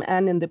Time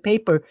and in the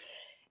paper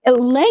a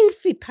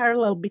lengthy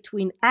parallel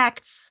between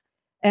Acts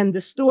and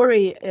the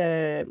story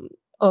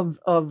of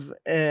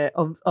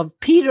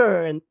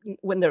Peter, and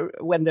when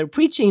they're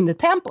preaching in the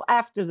temple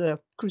after the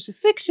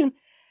crucifixion,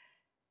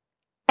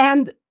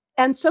 and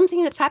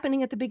something that's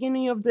happening at the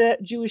beginning of the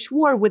Jewish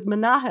war with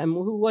Menahem,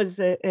 who was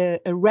a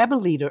rebel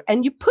leader,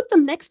 and you put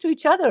them next to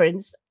each other, and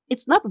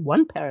it's not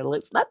one parallel,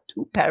 it's not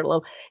two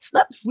parallel, it's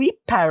not three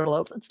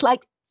parallels, it's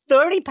like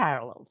 30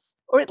 parallels,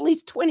 or at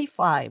least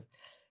 25.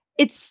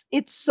 It's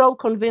so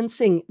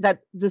convincing that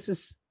this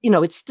is,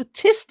 it's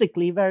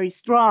statistically very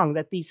strong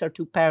that these are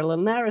two parallel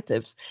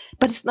narratives.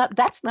 But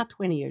that's not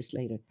 20 years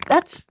later.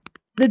 That's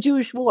the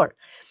Jewish war.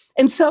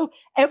 And so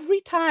every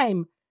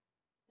time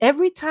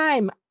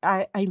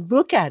I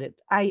look at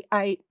it,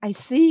 I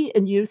see a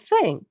new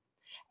thing.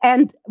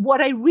 And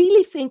what I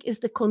really think is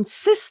the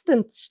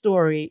consistent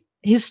story,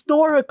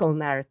 historical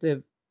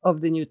narrative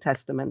of the New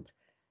Testament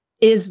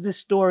is the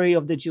story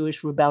of the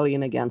Jewish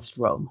rebellion against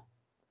Rome.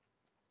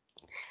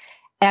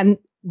 And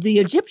the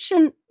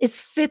Egyptian is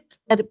fit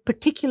at a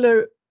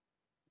particular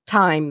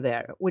time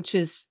there, which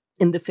is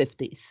in the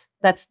 50s.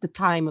 That's the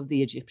time of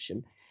the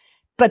Egyptian.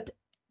 But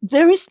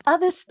there is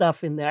other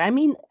stuff in there. I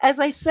mean, as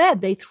I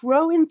said, they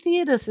throw in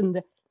Theudas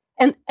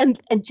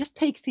and just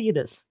take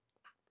Theudas.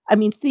 I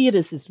mean,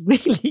 Theudas is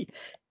really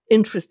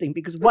interesting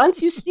because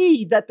once you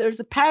see that there's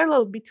a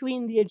parallel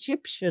between the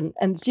Egyptian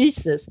and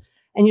Jesus,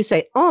 and you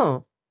say,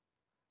 oh,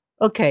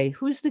 okay,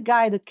 who's the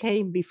guy that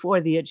came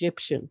before the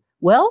Egyptian?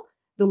 Well,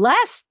 the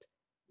last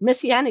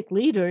messianic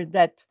leader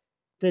that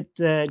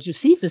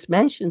Josephus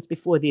mentions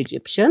before the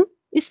Egyptian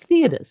is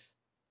Theudas.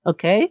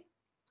 Okay?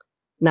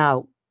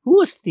 Now, who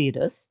was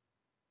Theudas?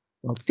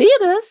 Well,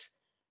 Theudas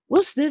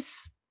was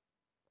this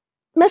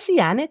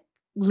messianic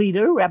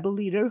leader, rebel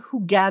leader,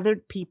 who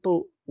gathered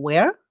people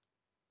where?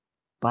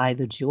 By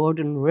the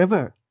Jordan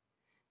River.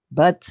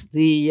 But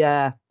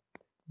the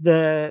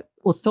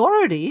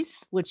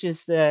authorities, which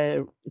is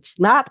it's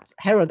not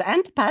Herod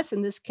Antipas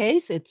in this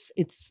case, it's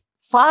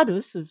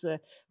Theudas,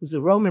 who's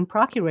a Roman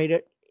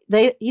procurator.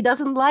 He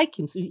doesn't like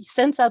him, so he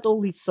sends out all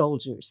these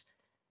soldiers.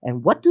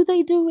 And what do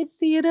they do with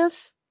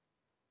Theudas?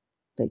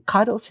 They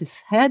cut off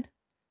his head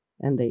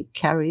and they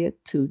carry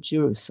it to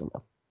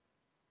Jerusalem.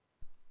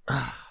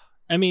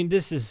 I mean,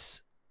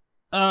 guys,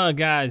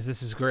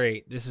 this is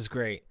great. This is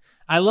great.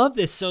 I love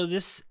this. So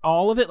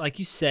all of it, like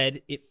you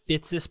said, it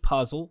fits this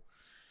puzzle.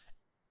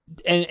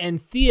 And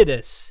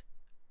Theudas,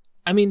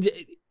 I mean,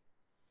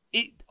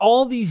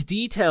 all these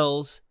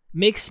details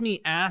makes me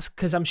ask,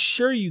 because I'm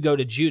sure you go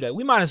to Judah.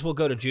 We might as well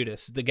go to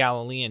Judas, the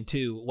Galilean,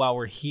 too, while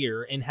we're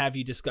here, and have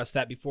you discuss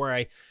that before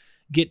I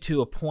get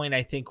to a point,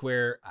 I think,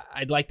 where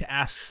I'd like to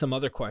ask some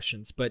other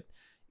questions. But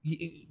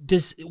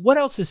what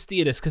else is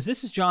Theudas? Because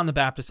this is John the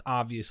Baptist,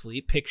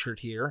 obviously, pictured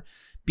here,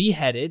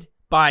 beheaded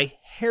by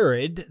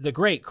Herod the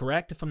Great,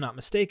 correct? If I'm not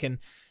mistaken.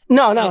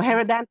 No,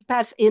 Herod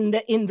Antipas in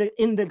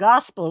the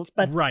Gospels,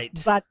 but right.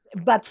 But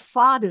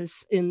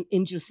Theudas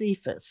in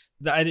Josephus.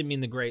 I didn't mean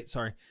the Great,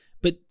 sorry.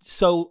 But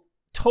so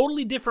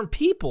totally different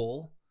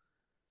people.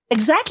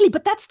 Exactly,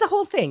 but that's the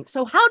whole thing.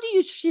 So how do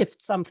you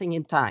shift something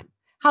in time?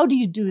 How do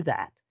you do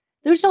that?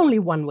 There's only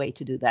one way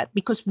to do that,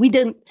 because we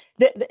didn't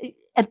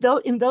at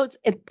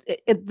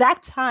that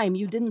time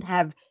you didn't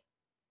have,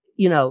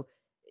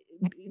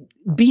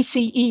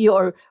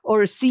 BCE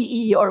or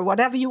CE or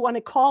whatever you want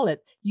to call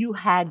it. You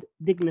had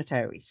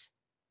dignitaries.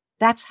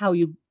 That's how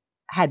you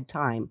had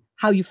time,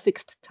 how you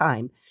fixed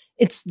time.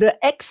 It's the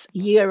X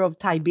year of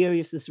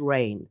Tiberius's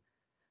reign.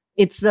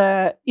 It's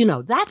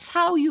that's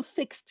how you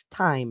fixed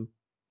time.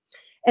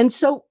 And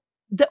so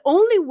the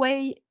only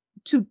way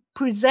to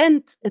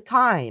present a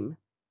time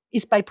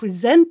is by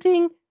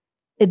presenting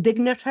a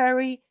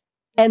dignitary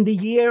and the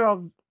year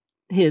of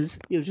his,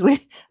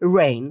 usually,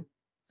 reign.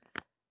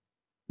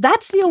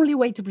 That's the only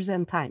way to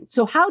present time.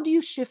 So how do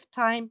you shift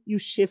time? You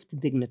shift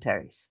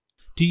dignitaries.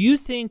 Do you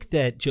think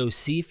that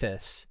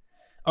Josephus,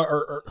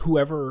 or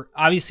whoever,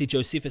 obviously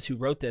Josephus who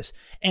wrote this,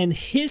 and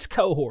his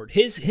cohort,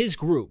 his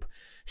group,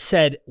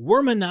 said,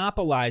 we're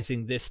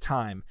monopolizing this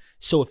time,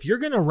 so if you're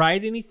going to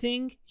write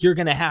anything, you're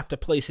going to have to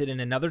place it in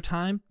another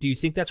time? Do you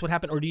think that's what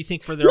happened, or do you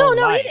think for their own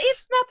life?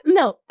 It's not.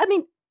 No, I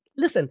mean,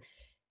 listen,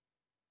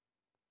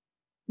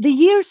 the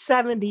year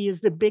 70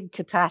 is the big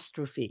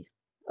catastrophe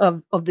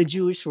of the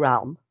Jewish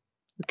realm.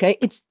 Okay,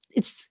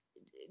 it's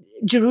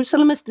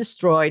Jerusalem is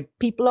destroyed,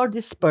 people are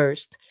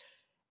dispersed,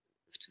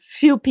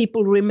 few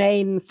people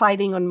remain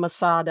fighting on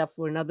Masada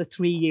for another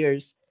 3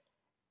 years.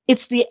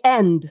 It's the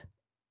end.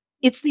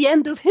 It's the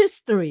end of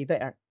history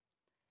there.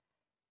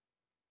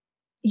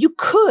 You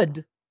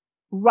could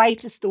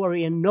write a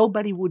story and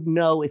nobody would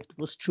know if it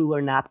was true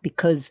or not,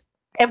 because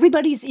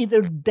everybody's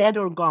either dead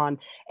or gone.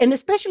 And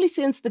especially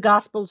since the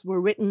Gospels were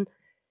written,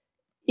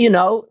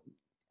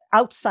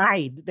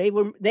 outside. They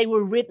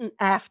were written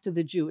after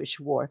the Jewish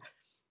war.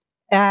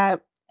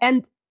 And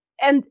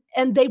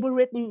they were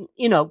written,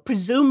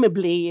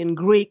 presumably in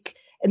Greek,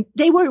 and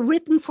they were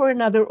written for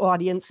another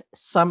audience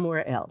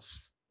somewhere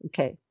else.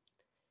 Okay.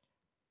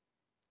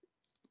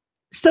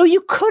 So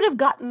you could have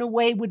gotten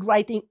away with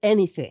writing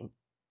anything.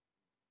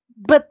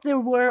 But there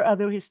were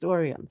other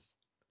historians,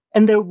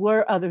 and there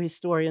were other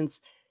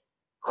historians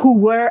who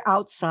were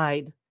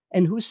outside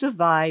and who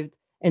survived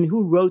and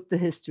who wrote the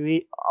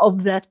history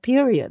of that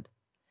period.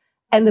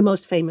 And the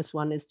most famous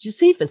one is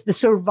Josephus. The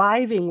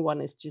surviving one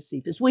is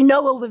Josephus. We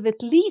know of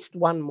at least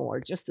one more,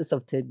 Justus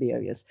of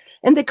Tiberius,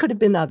 and there could have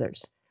been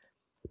others.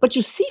 But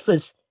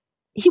Josephus,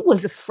 he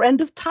was a friend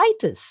of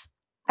Titus.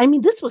 I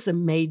mean, this was a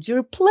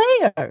major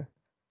player.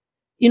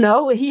 You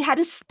know, he had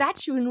a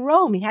statue in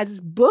Rome. He has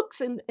his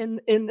books in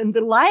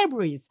the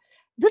libraries.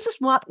 This is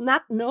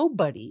not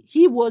nobody.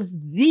 He was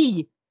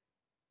the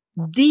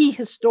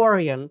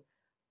historian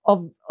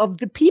of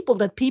the people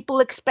that people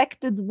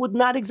expected would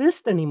not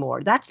exist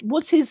anymore. That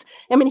was his.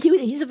 I mean,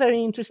 he's a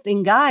very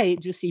interesting guy,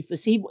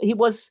 Josephus. He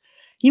was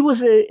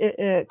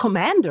a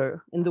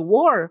commander in the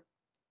war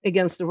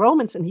against the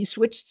Romans, and he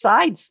switched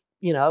sides.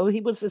 You know,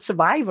 he was a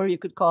survivor, you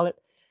could call it.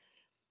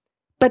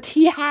 But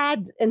he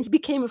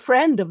became a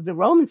friend of the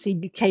Romans. He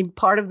became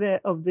part of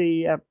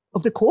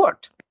the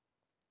court.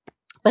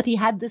 But he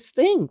had this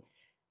thing: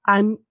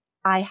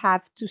 I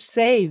have to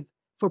save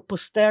for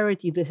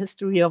posterity the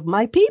history of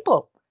my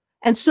people.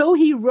 And so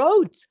he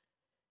wrote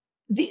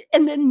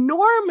an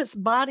enormous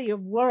body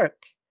of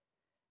work,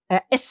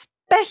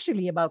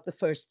 especially about the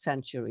first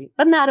century,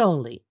 but not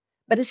only,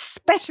 but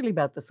especially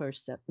about the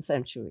first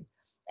century.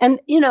 And,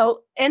 you know,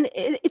 and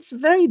it's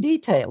very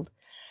detailed.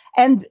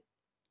 And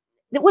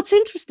what's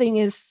interesting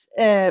is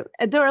there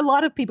are a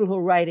lot of people who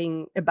are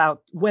writing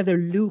about whether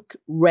Luke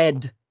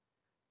read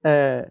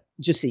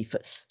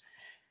Josephus.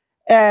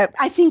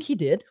 I think he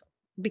did,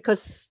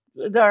 because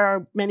there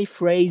are many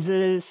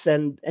phrases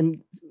and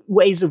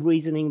ways of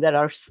reasoning that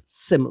are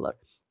similar.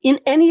 In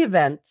any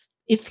event,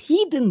 if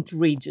he didn't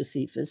read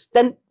Josephus,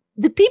 then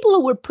the people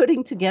who were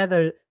putting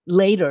together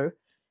later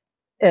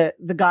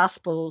the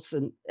Gospels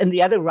and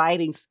the other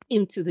writings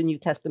into the New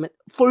Testament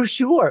for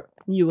sure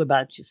knew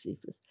about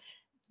Josephus.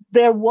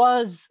 There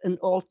was an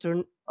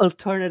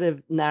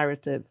alternative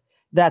narrative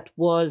that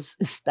was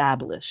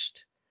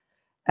established.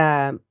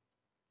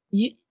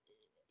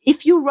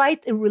 If you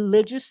write a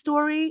religious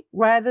story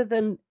rather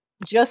than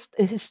just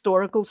a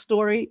historical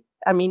story,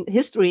 I mean,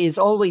 history is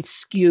always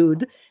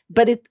skewed,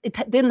 but it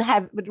didn't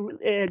have.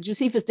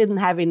 Josephus didn't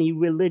have any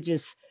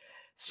religious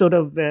sort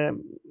of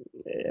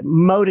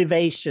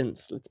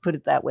motivations. Let's put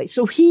it that way.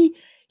 So he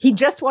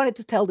just wanted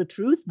to tell the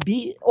truth,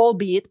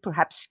 albeit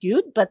perhaps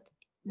skewed. But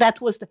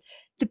that was the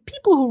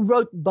people who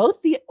wrote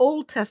both the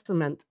Old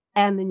Testament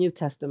and the New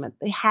Testament.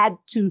 They had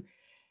to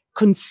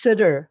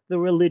consider the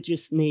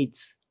religious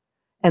needs.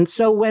 And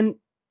so when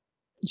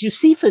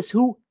Josephus,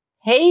 who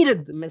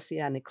hated the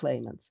Messianic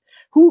claimants,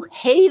 who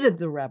hated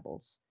the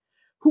rebels,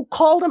 who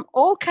called them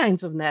all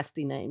kinds of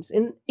nasty names,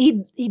 and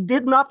he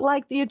did not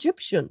like the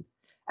Egyptian.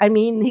 I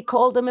mean, he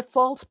called them a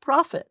false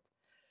prophet,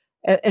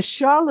 a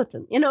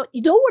charlatan. You know,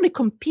 you don't want to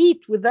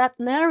compete with that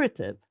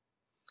narrative.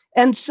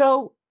 And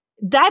so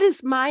that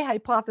is my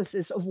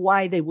hypothesis of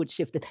why they would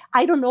shift it.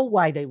 I don't know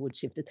why they would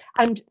shift it.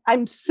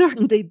 I'm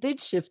certain they did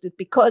shift it,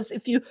 because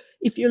if you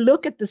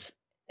look at this,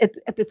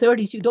 at the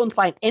 30s, you don't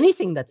find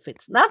anything that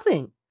fits.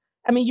 Nothing.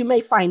 I mean, you may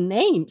find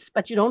names,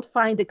 but you don't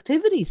find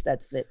activities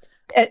that fit.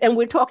 And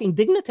we're talking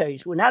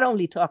dignitaries. We're not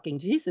only talking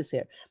Jesus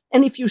here.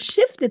 And if you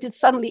shift it, it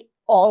suddenly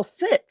all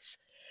fits.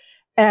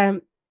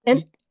 You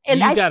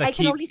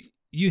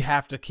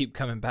have to keep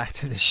coming back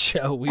to this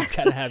show. We've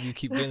got to have you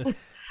keep doing this.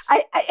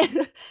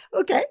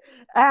 Okay.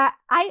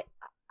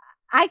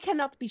 I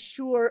cannot be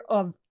sure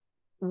of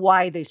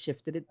why they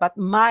shifted it, but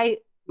my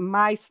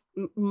main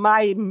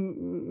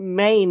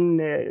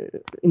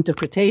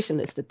interpretation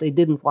is that they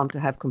didn't want to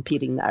have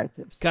competing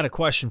narratives. Got a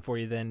question for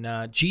you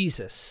then.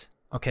 Jesus,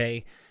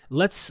 okay,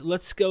 let's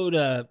go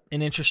to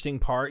an interesting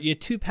part. You have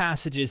two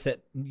passages that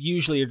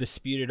usually are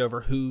disputed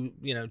over who,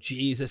 you know,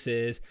 Jesus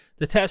is.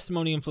 The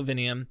Testimonium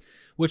Flavinium,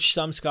 which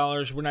some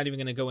scholars, we're not even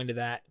going to go into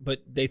that, but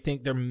they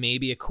think there may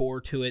be a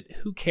core to it.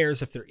 Who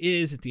cares if there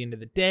is? At the end of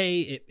the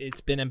day,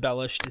 it's been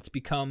embellished. It's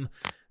become...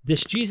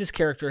 This Jesus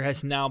character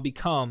has now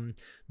become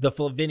the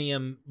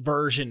Flavinium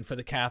version for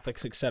the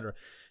Catholics, etc.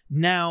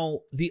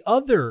 Now, the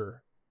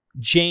other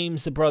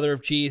James, the brother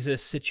of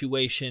Jesus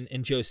situation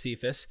in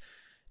Josephus,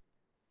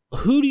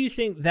 who do you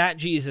think that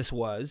Jesus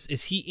was?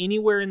 Is he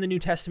anywhere in the New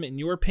Testament, in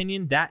your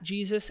opinion, that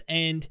Jesus?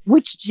 And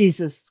which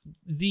Jesus?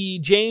 The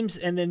James,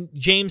 and then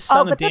James,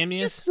 son of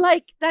Damius?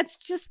 That's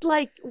just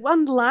like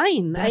one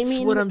line. That's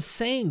what I'm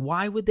saying.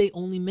 Why would they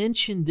only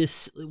mention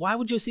this? Why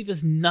would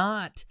Josephus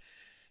not...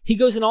 He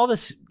goes in all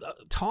this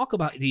talk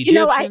about the Egyptian.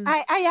 You know, I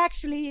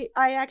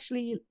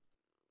actually,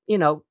 you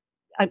know,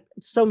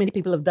 so many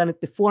people have done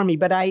it before me,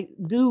 but I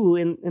do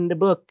in the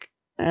book,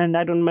 and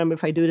I don't remember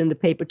if I do it in the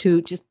paper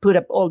too, just put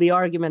up all the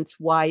arguments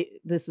why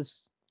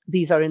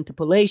these are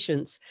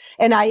interpolations,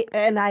 and I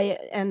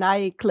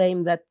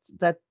claim that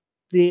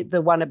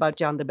the one about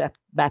John the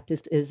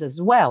Baptist is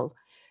as well,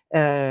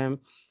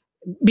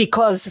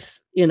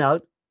 because, you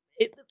know,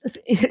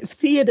 if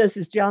Theudas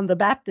is John the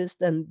Baptist,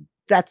 then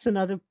that's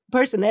another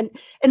person.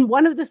 And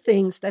one of the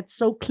things that's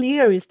so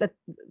clear is that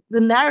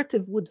the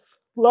narrative would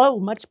flow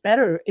much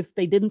better if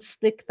they didn't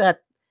stick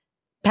that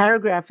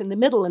paragraph in the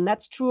middle, and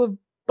that's true of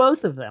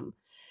both of them.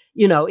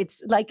 You know,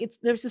 it's like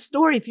there's a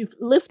story. If you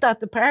lift out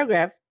the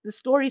paragraph, the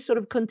story sort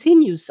of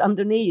continues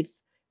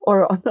underneath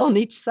or on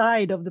each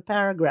side of the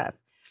paragraph.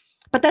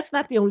 But that's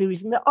not the only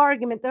reason. There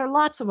are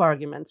lots of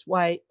arguments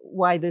why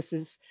this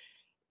is.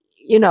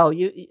 You know,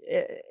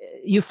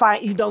 you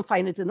don't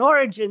find it in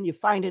Origin, you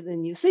find it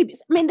in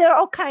Eusebius. I mean, there are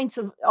all kinds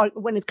of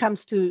when it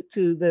comes to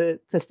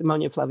the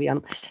Testimonia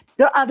Flavianum.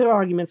 There are other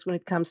arguments when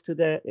it comes to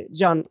the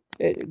John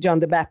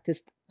the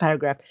Baptist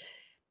paragraph.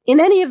 In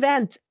any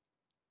event,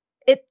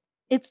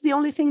 it's the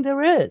only thing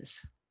there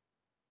is.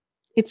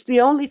 It's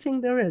the only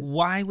thing there is.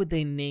 Why would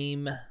they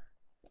name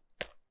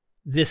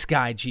this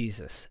guy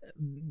Jesus?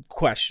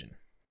 Question.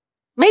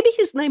 Maybe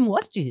his name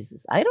was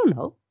Jesus. I don't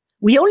know.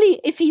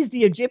 If he's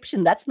the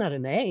Egyptian, that's not a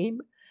name.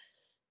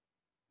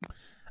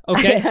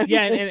 Okay,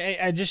 yeah,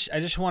 and I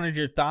just wanted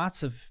your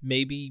thoughts of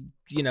maybe,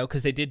 you know,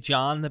 because they did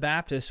John the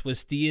Baptist.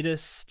 Was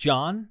Theudas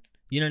John?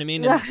 You know what I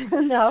mean?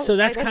 No. So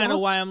that's kind of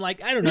why I'm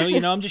like, I don't know, you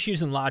know, I'm just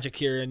using logic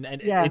here, and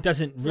yeah. It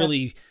doesn't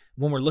really,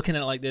 when we're looking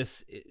at it like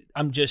this,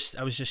 I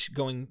was just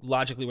going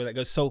logically where that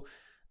goes. So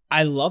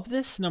I love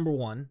this, number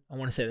one. I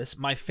want to say this.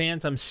 My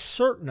fans, I'm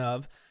certain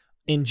of,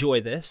 enjoy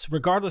this,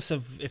 regardless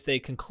of if they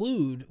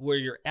conclude where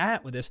you're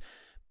at with this.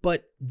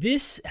 But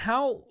this,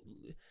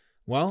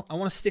 well, I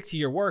want to stick to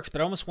your works,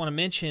 but I almost want to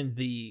mention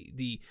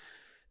the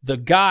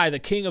guy, the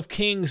king of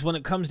kings when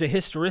it comes to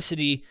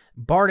historicity,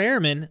 Bart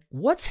Ehrman.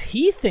 What's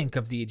he think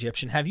of the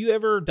Egyptian? Have you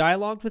ever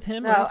dialogued with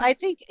him? No, I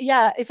think,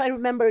 if I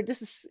remember,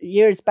 this is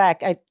years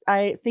back.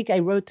 I think I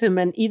wrote him,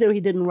 and either he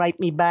didn't write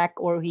me back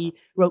or he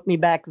wrote me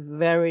back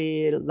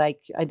very, like,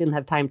 I didn't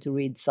have time to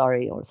read,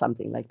 sorry, or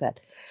something like that.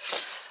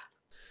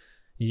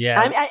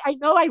 Yeah, I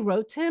know I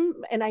wrote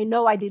him, and I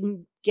know I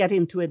didn't get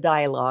into a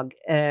dialogue.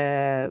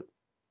 I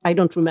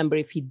don't remember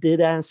if he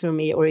did answer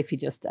me or if he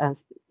just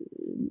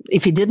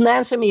if he didn't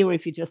answer me or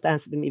if he just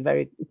answered me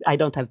I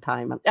don't have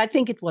time. I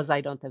think it was I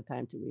don't have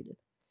time to read it.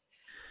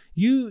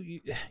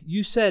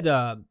 You said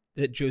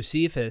that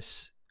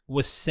Josephus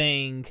was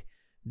saying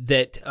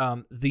that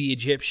the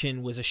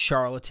Egyptian was a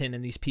charlatan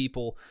and these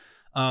people.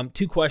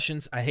 Two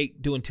questions. I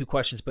hate doing two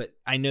questions, but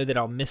I know that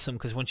I'll miss them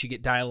because once you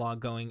get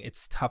dialogue going,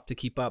 it's tough to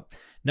keep up.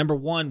 Number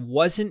one,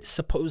 wasn't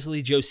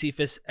supposedly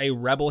Josephus a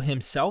rebel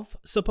himself,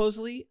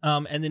 supposedly?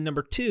 And then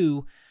number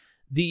two,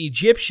 the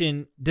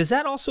Egyptian, does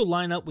that also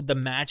line up with the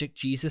magic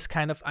Jesus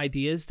kind of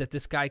ideas that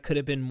this guy could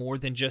have been more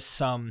than just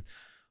some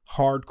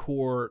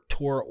hardcore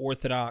Torah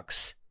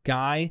Orthodox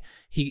guy?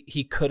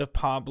 He could have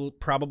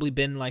probably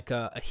been like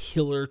a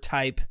healer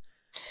type.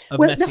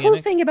 Well, the whole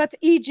thing about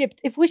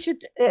Egypt, if we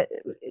should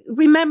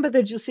remember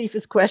the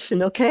Josephus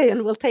question, okay,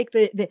 and we'll take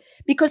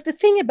because the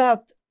thing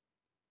about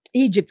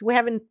Egypt, we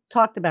haven't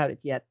talked about it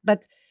yet,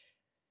 but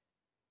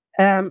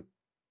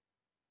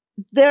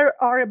there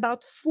are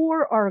about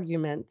 4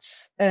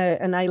 arguments,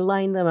 and I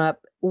line them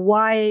up,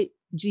 why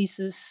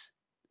Jesus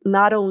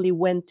not only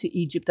went to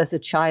Egypt as a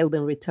child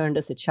and returned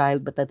as a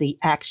child, but that he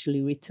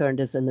actually returned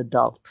as an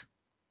adult,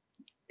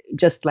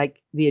 just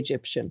like the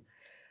Egyptian.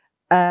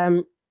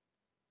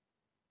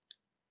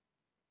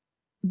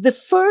 The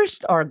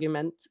first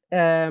argument,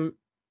 now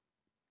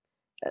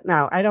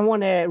I don't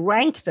want to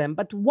rank them,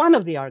 but one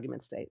of the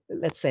arguments,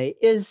 let's say,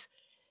 is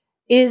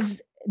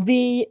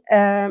the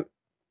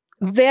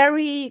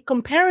very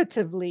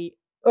comparatively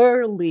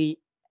early,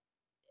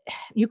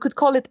 you could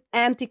call it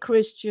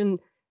anti-Christian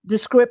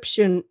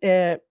description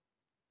that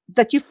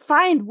you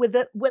find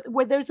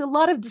where there's a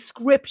lot of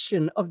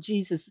description of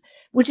Jesus,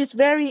 which is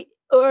very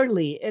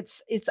early.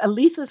 It's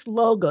Alethus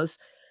Logos,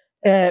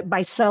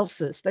 by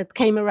Celsus that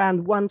came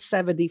around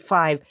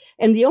 175.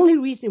 And the only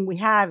reason we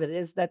have it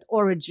is that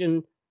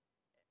Origen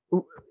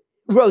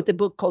wrote a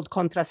book called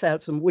Contra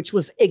Celsum, which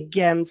was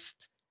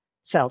against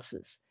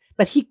Celsus.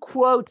 But he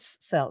quotes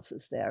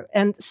Celsus there.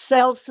 And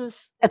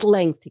Celsus, at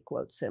length, he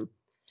quotes him.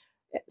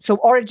 So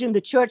Origen,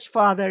 the church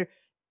father,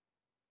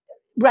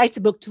 writes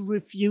a book to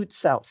refute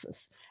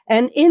Celsus.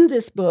 And in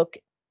this book,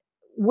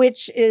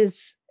 which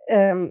is,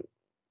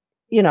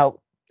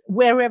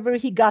 wherever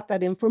he got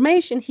that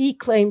information, he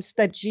claims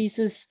that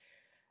Jesus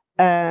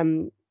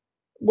came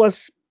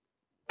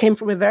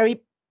from a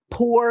very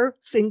poor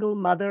single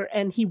mother,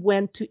 and he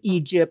went to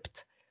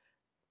Egypt,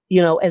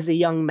 as a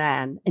young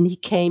man, and he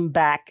came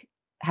back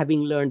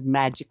having learned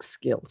magic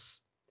skills.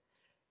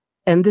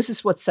 And this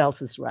is what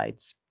Celsus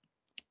writes.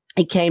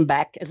 He came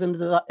back as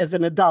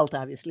an adult,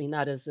 obviously,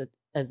 not as a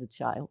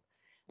child.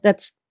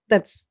 That's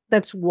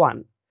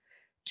one.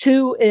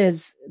 2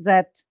 is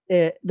that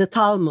the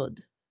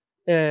Talmud.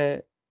 In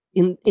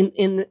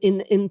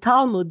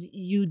Talmud,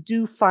 you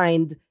do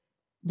find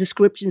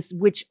descriptions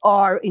which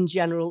are in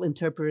general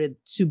interpreted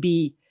to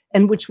be,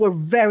 and which were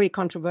very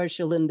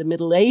controversial in the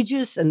Middle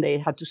Ages, and they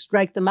had to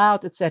strike them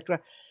out, etc.,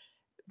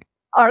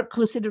 are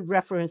considered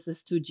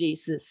references to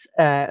Jesus.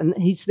 And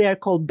he's there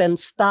called Ben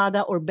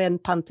Stada or Ben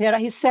Pantera.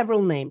 He's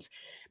several names.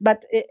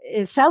 But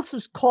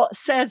Celsus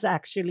says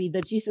actually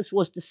that Jesus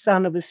was the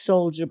son of a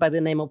soldier by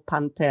the name of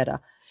Pantera.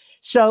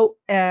 So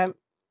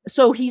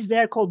he's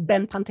there called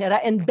Ben Pantera,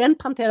 and Ben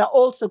Pantera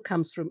also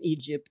comes from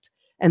Egypt,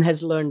 and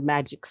has learned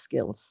magic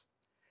skills.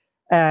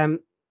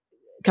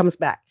 Comes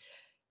back.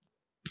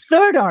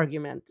 Third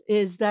argument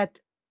is that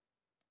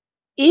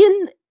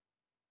in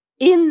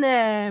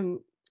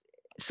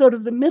sort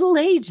of the Middle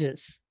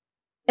Ages,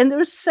 and there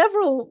are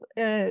several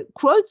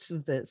quotes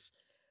of this,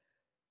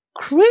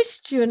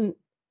 Christian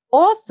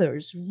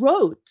authors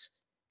wrote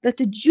that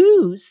the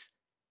Jews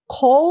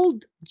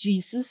called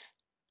Jesus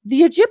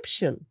the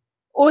Egyptian,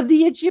 or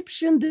the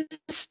Egyptian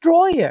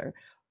destroyer,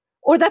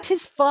 or that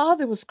his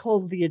father was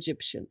called the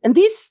Egyptian. And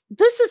this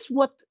is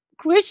what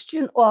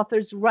Christian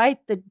authors write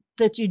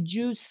that you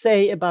Jews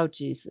say about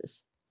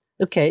Jesus.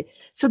 Okay,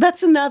 so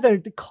that's another,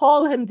 to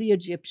call him the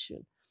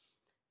Egyptian.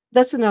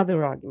 That's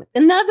another argument.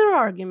 Another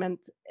argument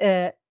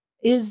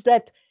is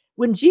that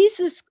when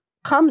Jesus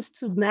comes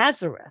to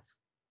Nazareth,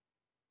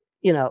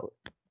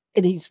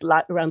 and he's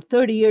like around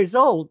 30 years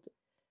old,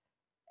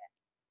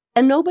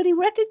 and nobody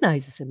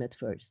recognizes him at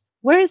first.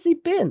 Where has he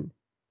been?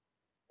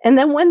 And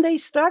then when they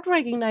start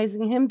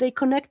recognizing him, they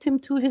connect him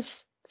to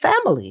his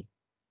family,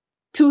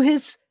 to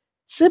his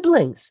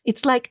siblings.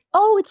 It's like,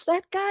 oh, it's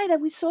that guy that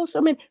we saw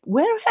so many.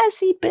 Where has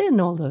he been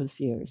all those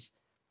years?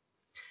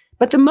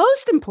 But the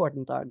most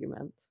important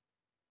argument,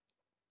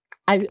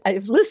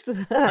 I've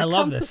listed. I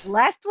love this. The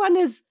last one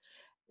is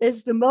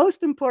the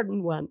most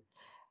important one.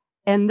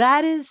 And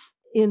that is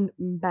in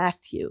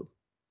Matthew,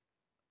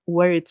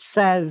 where it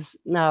says,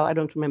 now I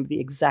don't remember the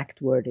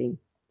exact wording,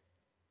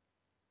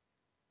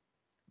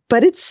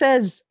 but it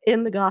says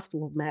in the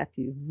Gospel of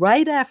Matthew,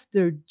 right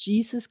after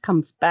Jesus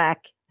comes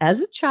back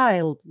as a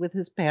child with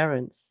his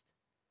parents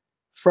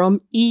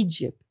from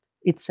Egypt,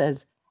 it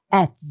says,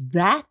 at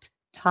that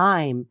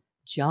time,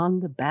 John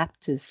the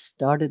Baptist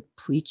started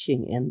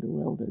preaching in the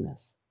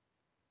wilderness.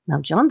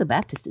 Now, John the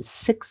Baptist is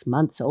 6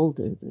 months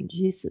older than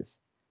Jesus.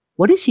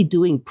 What is he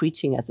doing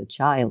preaching as a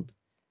child?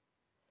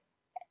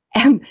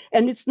 And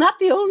it's not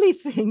the only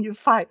thing you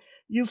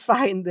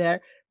find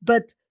there,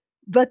 but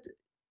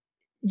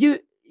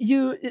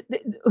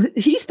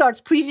he starts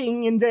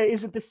preaching in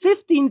the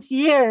 15th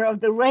year of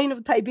the reign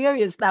of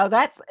Tiberius. Now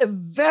that's a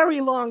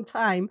very long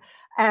time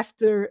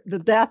after the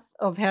death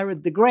of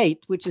Herod the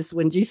Great, which is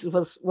when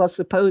Jesus was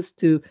supposed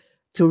to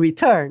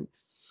return.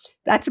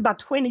 That's about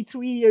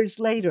 23 years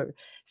later.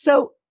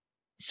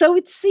 So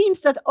it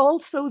seems that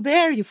also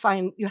there you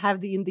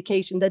have the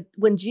indication that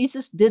when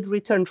Jesus did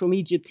return from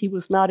Egypt, he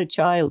was not a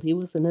child, he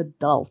was an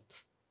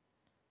adult.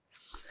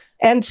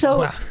 And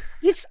so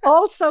This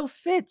also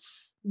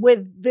fits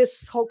with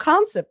this whole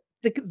concept.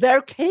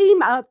 There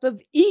came out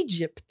of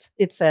Egypt,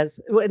 it says,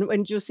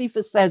 when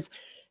Josephus says,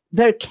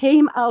 there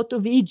came out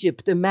of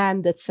Egypt a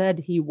man that said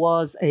he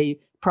was a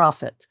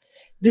prophet.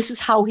 This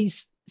is how he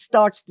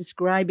starts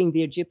describing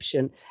the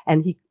Egyptian.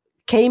 And he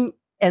came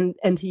and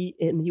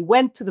he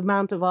went to the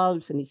Mount of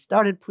Olives and he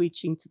started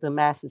preaching to the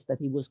masses that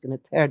he was going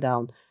to tear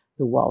down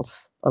the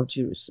walls of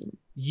Jerusalem.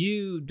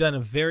 You've done a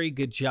very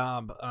good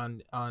job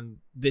on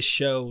this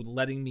show,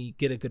 letting me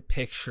get a good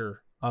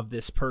picture of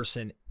this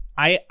person.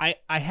 I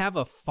have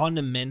a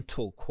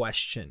fundamental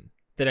question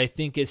that I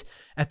think is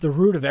at the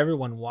root of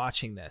everyone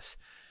watching this.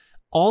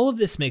 All of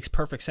this makes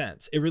perfect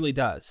sense. It really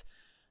does.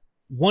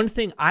 One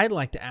thing I'd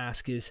like to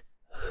ask is,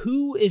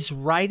 who is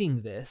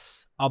writing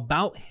this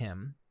about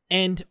him?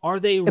 And are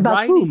they about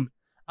writing whom?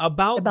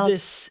 about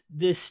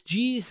this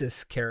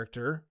Jesus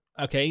character?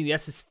 Okay,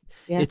 yes,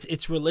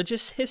 it's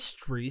religious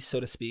history, so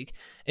to speak.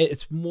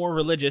 It's more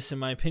religious, in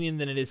my opinion,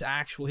 than it is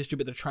actual history,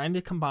 but they're trying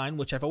to combine,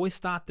 which I've always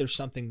thought there's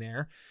something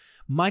there.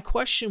 My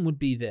question would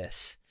be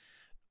this.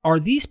 Are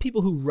these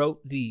people who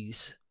wrote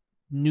these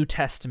New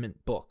Testament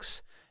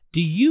books,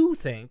 do you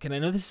think, and I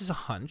know this is a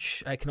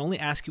hunch, I can only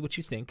ask you what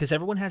you think, because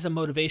everyone has a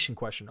motivation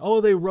question.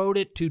 Oh, they wrote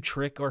it to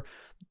trick, or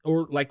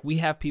like we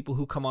have people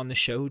who come on the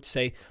show who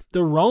say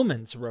the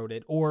Romans wrote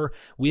it, or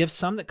we have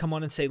some that come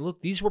on and say,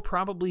 look, these were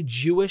probably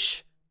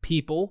Jewish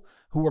people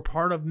who were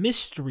part of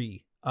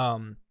mystery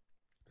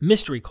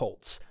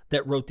cults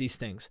that wrote these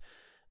things.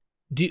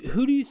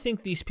 Who do you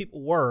think these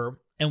people were,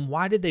 and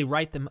why did they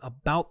write them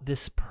about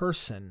this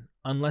person,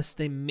 unless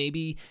they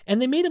maybe,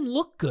 and they made him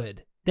look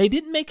good. They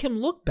didn't make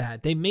him look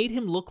bad. They made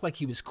him look like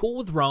he was cool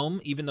with Rome,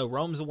 even though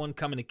Rome's the one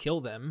coming to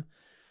kill them.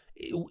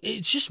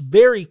 It's just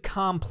very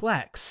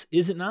complex,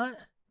 is it not?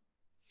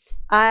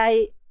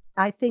 I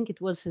think it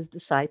was his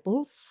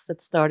disciples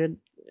that started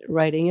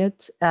writing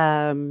it.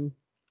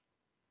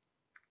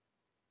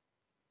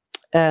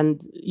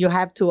 And you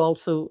have to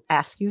also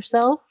ask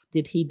yourself,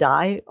 did he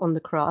die on the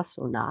cross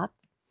or not?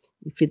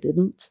 If he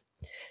didn't,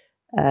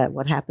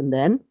 what happened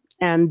then?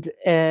 And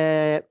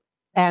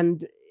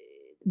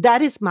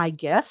that is my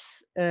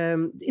guess.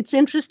 It's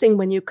interesting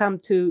when you come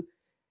to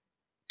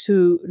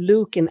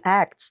Luke in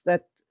Acts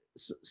that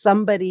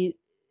somebody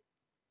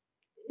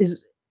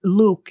is,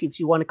 Luke, if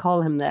you want to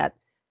call him that,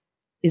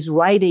 is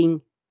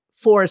writing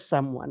for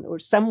someone, or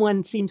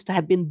someone seems to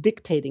have been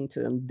dictating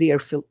to him, dear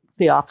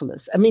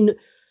Theophilus. I mean,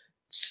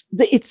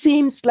 it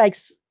seems like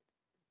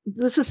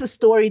this is a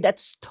story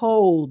that's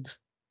told.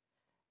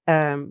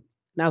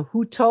 Now,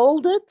 who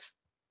told it?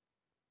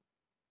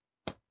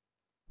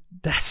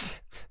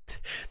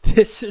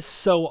 This is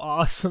so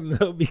awesome,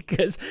 though,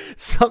 because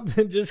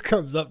something just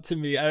comes up to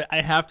me.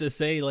 I have to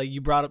say, like,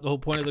 you brought up the whole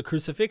point of the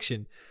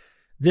crucifixion.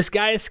 This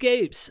guy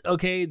escapes.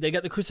 Okay, they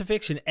got the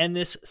crucifixion. And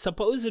this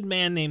supposed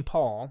man named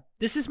Paul,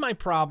 this is my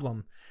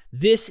problem.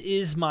 This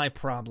is my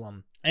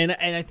problem. And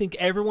I think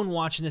everyone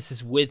watching this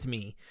is with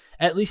me,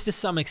 at least to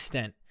some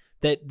extent,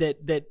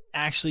 that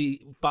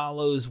actually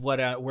follows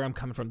where I'm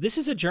coming from. This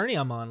is a journey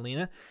I'm on,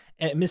 Lena.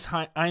 Miss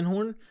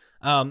Einhorn.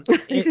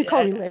 You can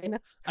call me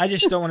Lena. I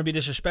just don't want to be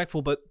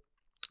disrespectful, but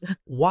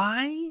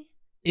why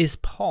is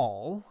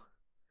Paul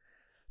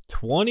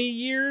 20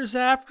 years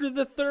after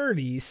the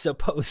 30s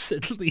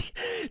supposedly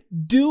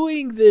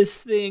doing this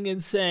thing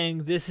and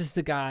saying this is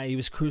the guy he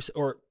was crucified,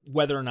 or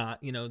whether or not,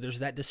 there's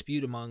that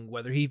dispute among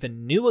whether he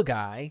even knew a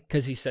guy,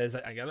 because he says,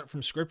 I got it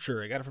from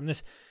scripture, I got it from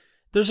this.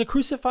 There's a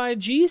crucified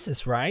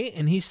Jesus, right?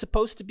 And he's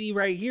supposed to be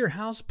right here.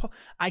 How's Paul?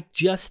 I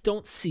just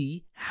don't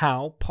see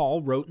how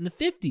Paul wrote in the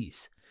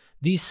 50s.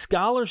 These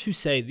scholars who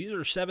say these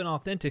are 7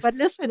 authentics. But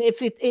listen,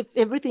 if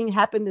everything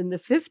happened in the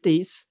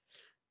 50s,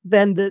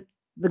 then the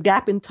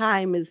gap in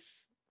time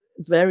is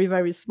very,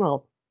 very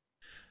small.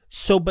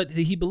 So, but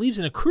he believes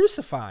in a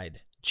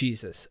crucified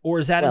Jesus, or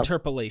is that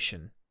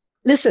interpolation?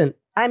 Listen,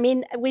 I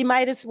mean, we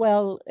might as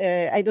well,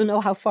 I don't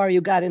know how far you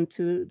got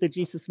into the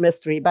Jesus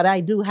mystery, but I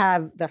do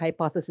have the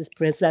hypothesis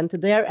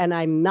presented there, and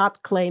I'm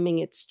not claiming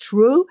it's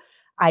true.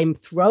 I'm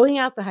throwing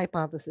out the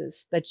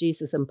hypothesis that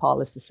Jesus and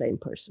Paul is the same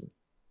person.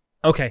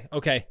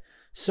 Okay.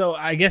 So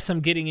I guess I'm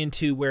getting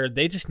into where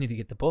they just need to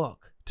get the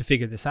book to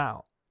figure this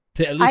out,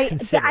 to at least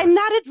consider. I'm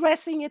not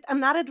addressing it.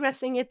 I'm not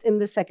addressing it in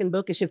the second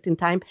book, A Shift in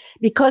Time,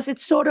 because it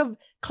sort of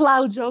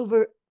clouds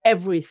over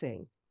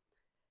everything.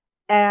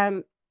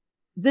 And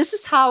this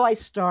is how I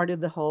started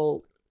the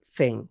whole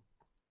thing.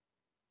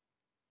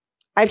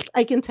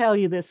 I can tell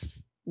you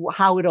this,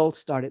 how it all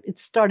started. It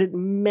started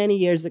many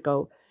years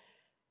ago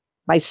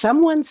by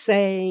someone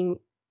saying,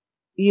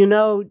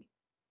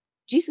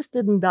 Jesus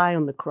didn't die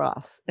on the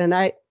cross. And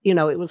it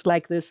was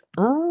like this,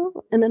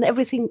 and then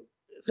everything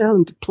fell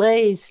into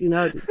place,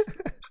 and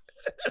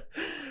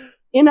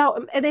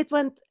it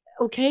went,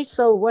 okay,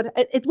 so what,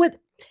 it went,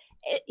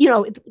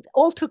 it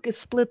all took a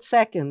split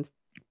second.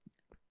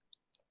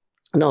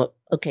 No,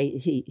 okay,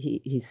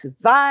 he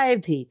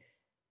survived, the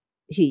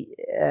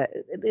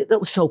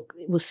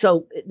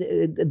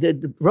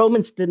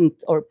Romans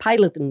didn't, or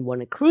Pilate didn't want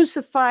to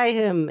crucify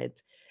him.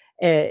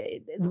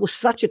 It was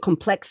such a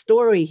complex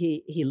story.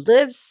 He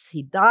lives,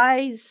 he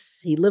dies,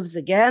 he lives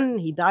again,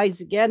 he dies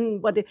again.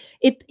 But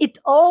it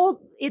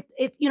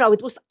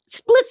was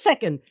split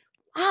second.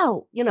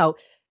 Wow,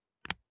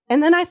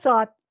 And then I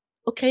thought,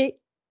 okay,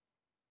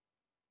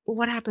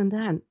 what happened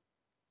then?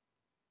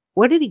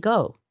 Where did he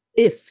go?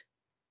 Even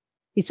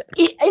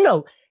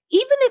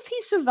if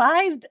he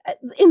survived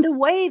in the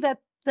way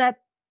that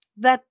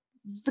the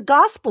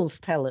Gospels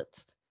tell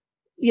it.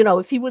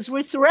 If he was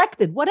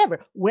resurrected,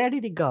 whatever, where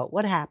did he go?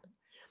 What happened?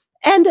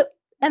 And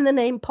the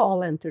name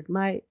Paul entered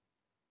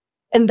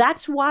and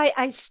that's why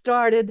I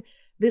started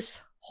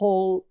this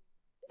whole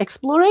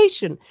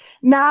exploration.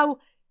 Now,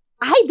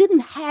 I didn't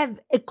have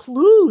a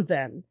clue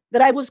then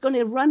that I was going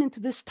to run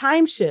into this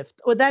time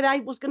shift or that I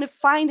was going to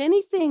find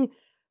anything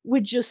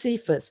with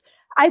Josephus.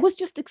 I was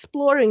just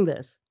exploring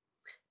this.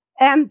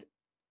 And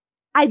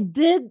I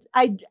did,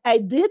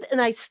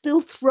 and I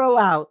still throw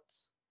out.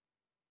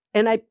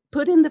 And I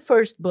put in the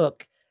first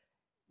book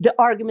the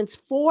arguments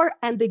for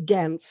and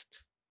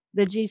against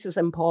that Jesus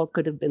and Paul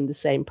could have been the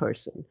same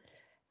person.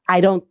 I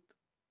don't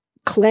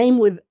claim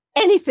with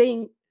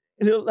anything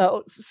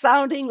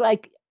sounding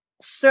like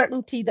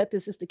certainty that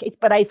this is the case,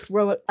 but I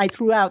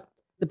threw out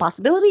the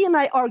possibility and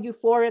I argue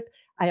for it.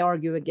 I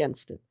argue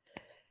against it.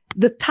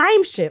 The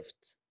time shift,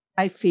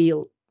 I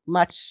feel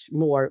much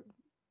more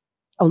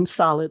on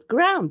solid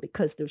ground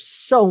because there's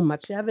so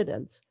much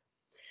evidence,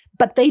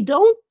 but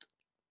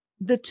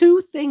the two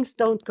things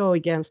don't go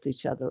against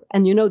each other.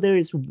 And there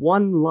is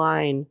one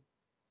line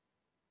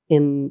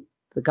in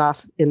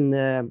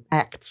the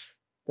Acts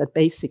that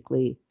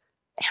basically,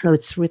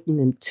 it's written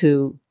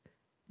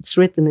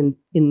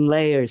in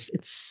layers.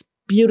 It's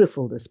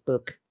beautiful, this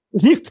book,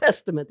 the New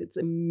Testament. It's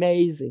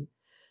amazing.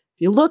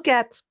 If you look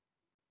at,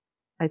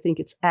 I think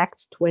it's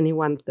Acts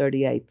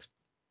 21:38.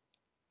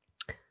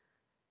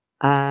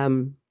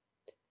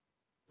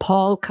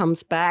 Paul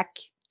comes back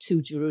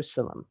to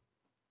Jerusalem.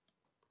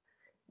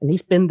 And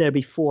he's been there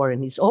before,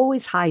 and he's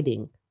always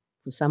hiding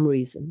for some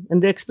reason.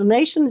 And the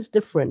explanation is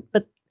different,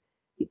 but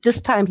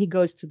this time he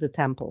goes to the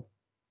temple.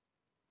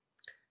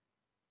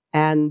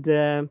 And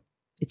it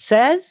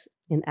says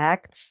in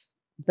Acts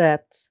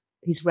that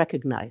he's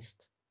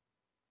recognized.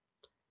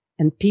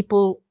 And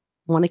people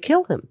want to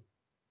kill him.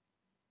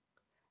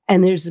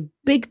 And there's a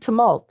big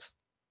tumult.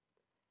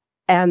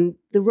 And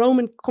the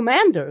Roman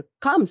commander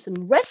comes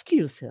and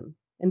rescues him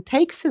and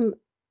takes him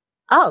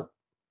out.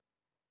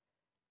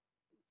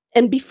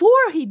 And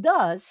before he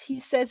does, he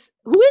says,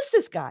 who is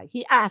this guy?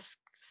 He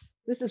asks.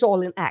 This is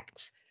all in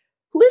Acts.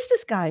 Who is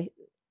this guy?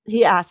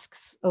 He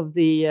asks of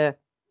the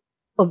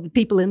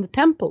people in the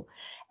temple.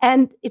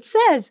 And it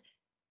says,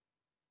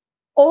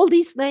 all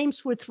these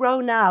names were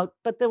thrown out,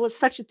 but there was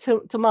such a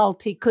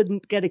tumult he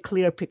couldn't get a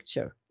clear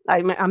picture.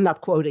 I'm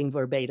not quoting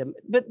verbatim,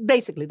 but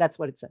basically that's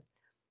what it says.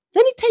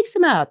 Then he takes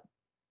them out.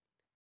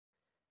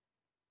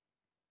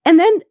 And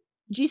then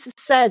Jesus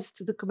says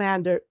to the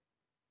commander,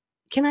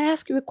 "Can I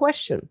ask you a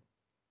question?"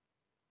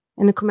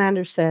 And the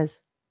commander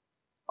says,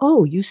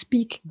 "Oh, you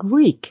speak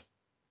Greek.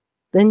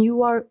 Then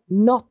you are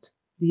not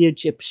the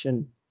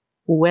Egyptian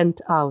who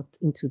went out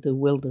into the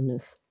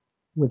wilderness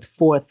with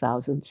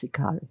 4,000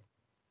 Sicarii."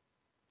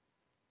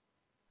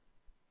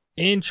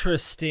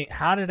 Interesting.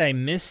 How did I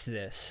miss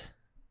this?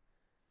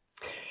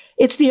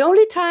 It's the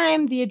only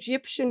time the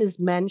Egyptian is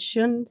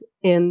mentioned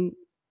in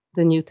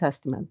the New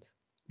Testament.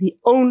 The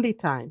only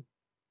time.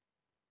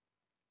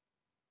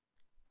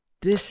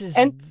 This is...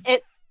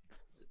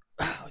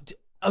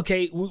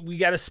 Okay, we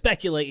got to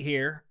speculate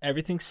here.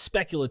 Everything's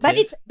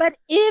speculative. But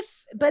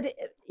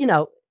you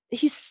know,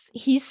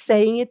 he's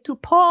saying it to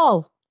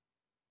Paul.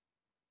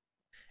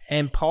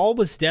 And Paul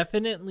was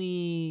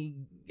definitely...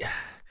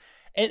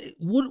 And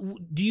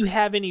do you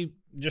have any,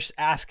 just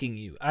asking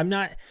you, I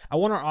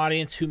want our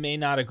audience who may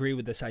not agree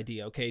with this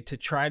idea, okay, to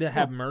try to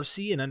have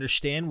mercy and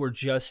understand we're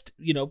just,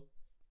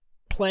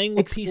 playing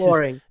with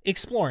pieces.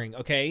 Exploring,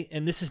 okay?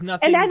 And this is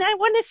nothing. And I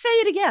want to say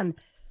it again.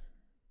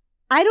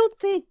 I don't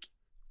think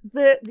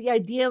the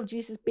idea of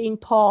Jesus being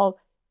Paul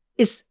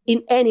is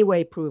in any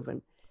way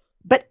proven.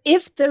 But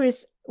if there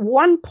is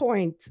one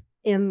point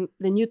in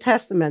the New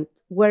Testament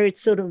where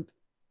it's sort of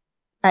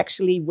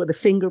actually where the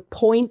finger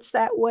points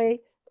that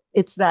way,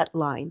 it's that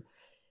line.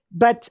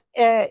 But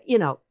I'm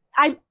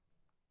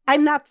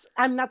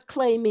not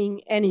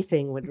claiming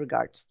anything with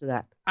regards to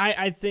that.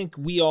 I think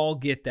we all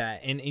get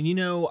that. And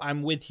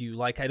I'm with you.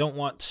 Like, I don't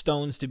want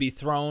stones to be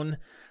thrown.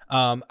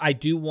 I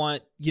do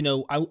want,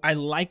 I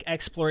like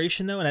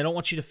exploration though, and I don't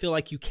want you to feel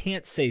like you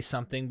can't say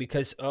something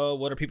because,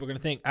 what are people going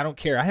to think? I don't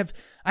care. I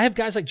have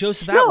guys like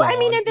Joseph Atwell. No, I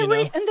mean,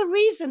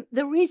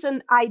 the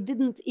reason I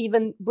didn't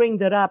even bring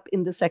that up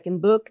in the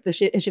second book, The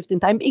Shift in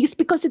Time, is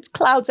because it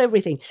clouds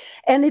everything,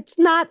 and it's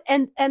not,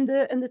 and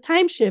the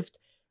time shift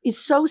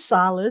is so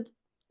solid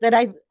that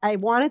I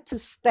wanted to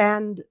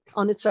stand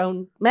on its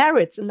own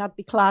merits and not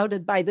be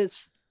clouded by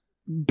this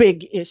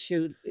big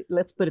issue.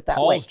 Let's put it that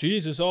way. Paul's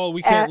Jesus. Oh,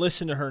 we can't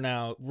listen to her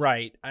now.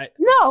 Right.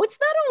 No, it's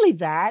not only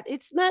that.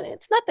 It's not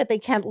that they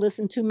can't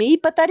listen to me,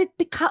 but that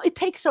it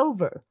takes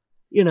over.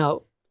 It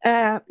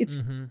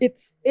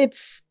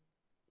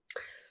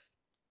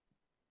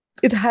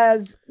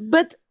has.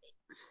 But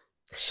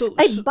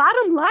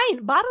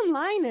bottom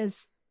line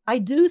is, I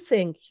do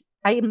think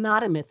I am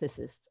not a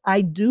mythicist.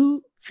 I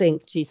do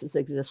think Jesus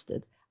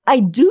existed. I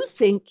do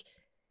think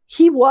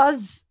he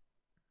was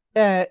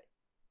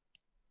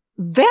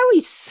very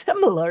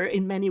similar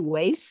in many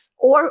ways,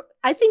 or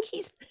I think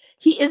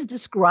he is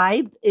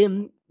described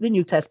in the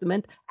New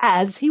Testament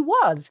as he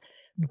was,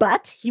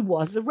 but he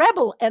was a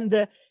rebel, and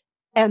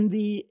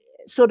the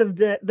sort of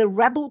the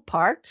rebel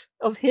part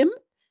of him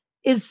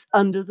is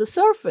under the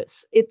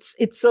surface. It's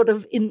sort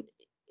of in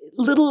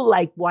little,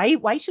 like,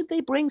 why should they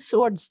bring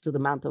swords to the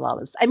Mount of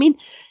Olives? I mean,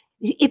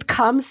 it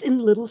comes in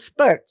little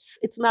spurts.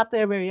 It's not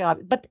there very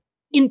often, but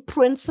in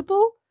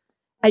principle,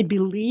 I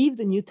believe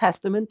the New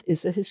Testament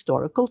is a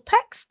historical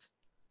text.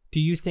 Do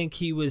you think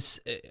he was,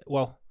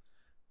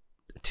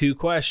 two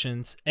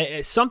questions.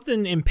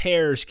 Something in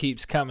pairs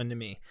keeps coming to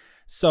me.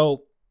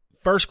 So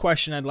first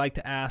question I'd like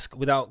to ask,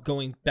 without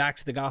going back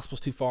to the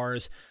Gospels too far,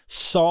 is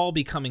Saul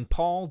becoming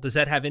Paul. Does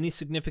that have any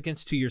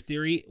significance to your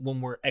theory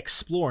when we're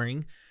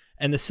exploring?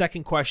 And the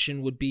second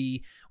question would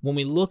be, when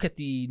we look at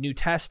the New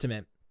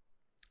Testament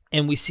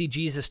and we see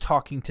Jesus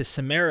talking to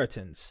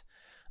Samaritans,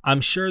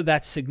 I'm sure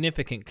that's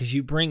significant because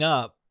you bring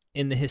up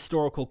in the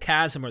historical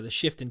chasm, or the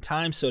shift in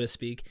time, so to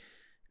speak,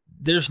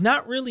 there's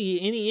not really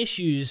any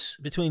issues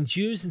between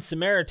Jews and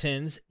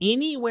Samaritans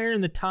anywhere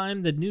in the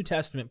time the New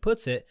Testament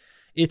puts it.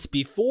 It's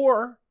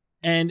before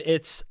and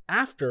it's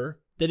after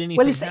that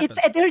anything happens.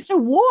 There's a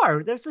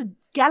war. There's a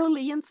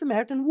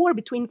Galilean-Samaritan war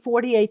between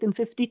 48 and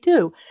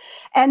 52.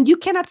 And you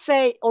cannot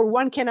say, or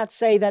one cannot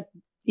say that,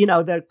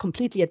 they're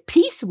completely at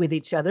peace with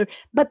each other.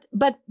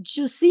 But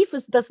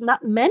Josephus does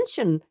not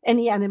mention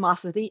any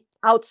animosity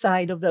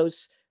outside of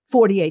those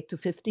 48 to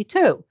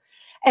 52.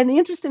 And the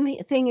interesting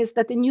thing is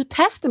that the New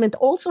Testament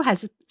also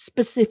has a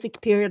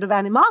specific period of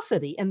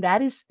animosity, and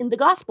that is in the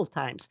Gospel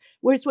times.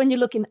 Whereas when you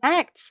look in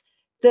Acts,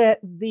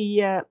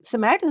 the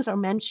Samaritans are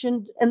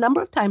mentioned a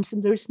number of times,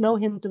 and there's no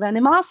hint of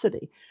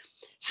animosity.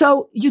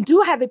 So you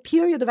do have a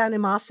period of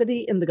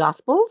animosity in the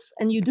Gospels,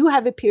 and you do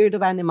have a period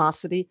of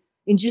animosity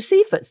in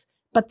Josephus,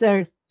 but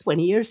they're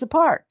 20 years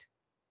apart.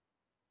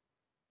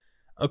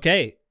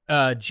 Okay.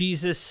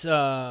 Jesus,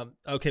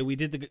 okay, we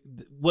did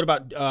what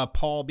about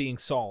Paul being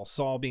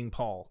Saul being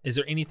Paul? Is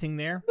there anything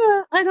there?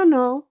 I don't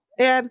know.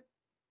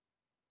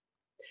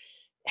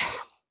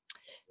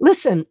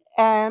 Listen,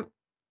 I'm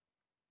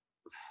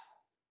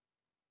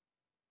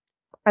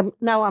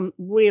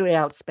really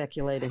out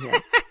speculating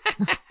here.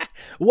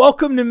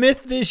 Welcome to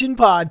MythVision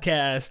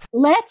Podcast.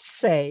 Let's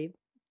say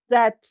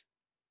that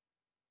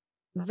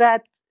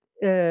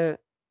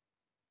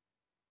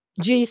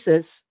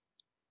Jesus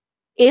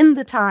in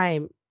the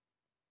time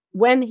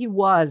when he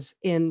was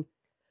in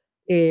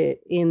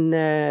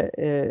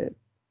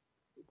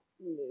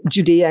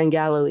Judea and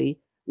Galilee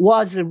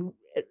was a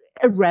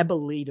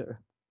rebel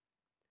leader.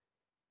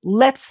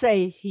 Let's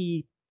say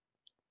he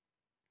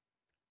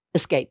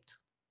escaped.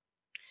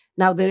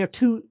 Now there are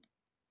two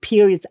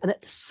periods, and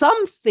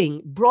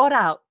something brought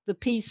out the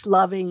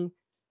peace-loving,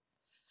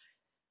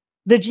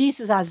 the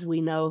Jesus as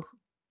we know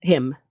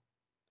him.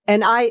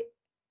 And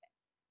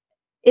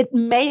it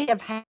may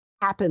have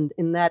happened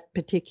in that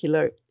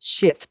particular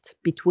shift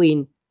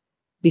between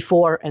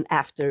before and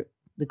after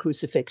the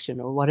crucifixion,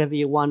 or whatever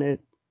you want to,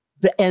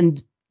 the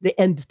end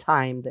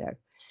time there.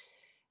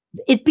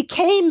 It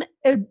became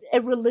a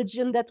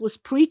religion that was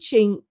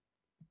preaching,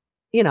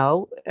 it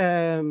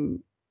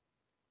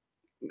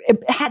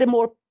had a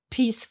more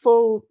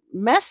peaceful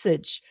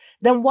message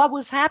than what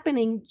was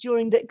happening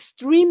during the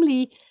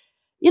extremely,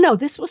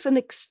 this was an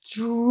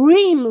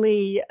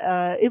extremely,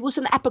 it was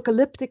an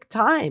apocalyptic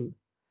time,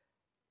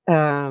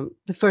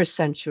 the first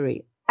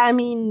century. I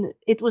mean,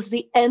 it was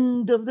the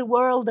end of the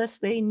world as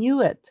they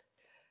knew it.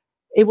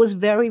 It was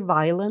very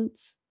violent.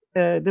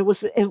 It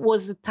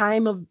was a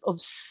time of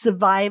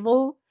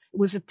survival. It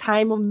was a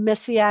time of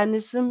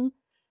messianism.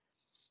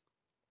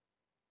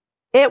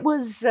 It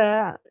was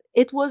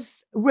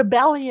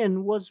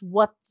rebellion was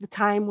what the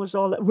time was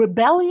all.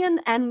 Rebellion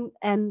and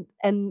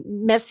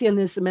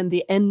messianism and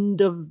the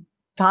end of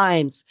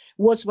times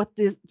was what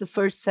the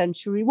first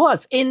century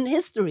was in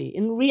history,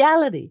 in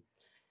reality.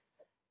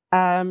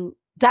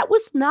 That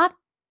was not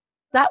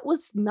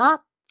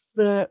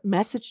the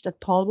message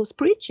that Paul was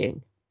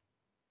preaching.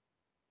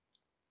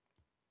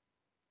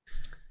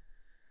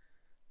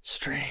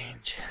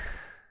 Strange.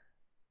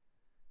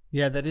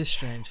 Yeah, that is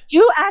strange.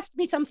 You asked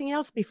me something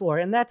else before,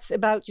 and that's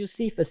about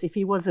Josephus, if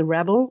he was a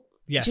rebel.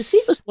 Yes.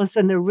 Josephus was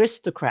an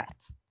aristocrat.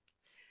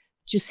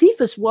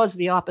 Josephus was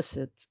the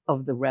opposite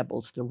of the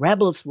rebels. The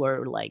rebels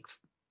were like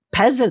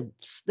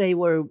peasants. They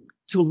were,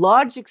 to a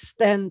large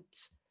extent,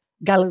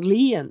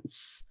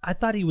 Galileans. I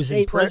thought he was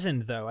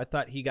imprisoned, though. I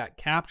thought he got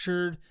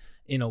captured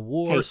in a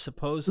war,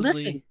 supposedly.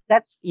 Listen,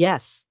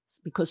 yes.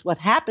 Because what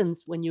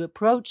happens when you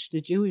approach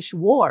the Jewish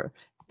war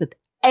is that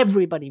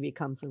everybody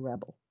becomes a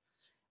rebel.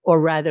 Or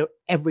rather,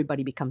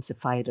 everybody becomes a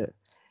fighter.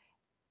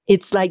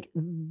 It's like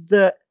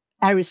the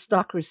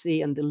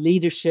aristocracy and the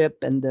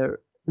leadership and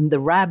the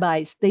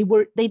rabbis, they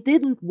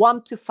didn't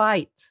want to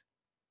fight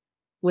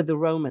with the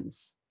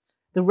Romans.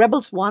 The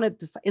rebels wanted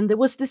to fight, and there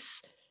was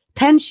this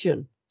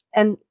tension,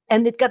 and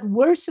it got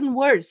worse and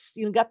worse.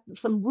 You got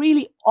some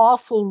really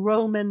awful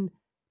Roman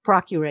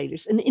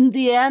procurators, and in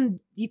the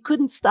end, you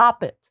couldn't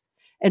stop it.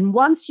 And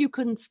once you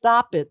couldn't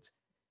stop it,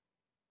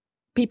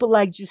 people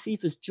like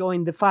Josephus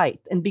joined the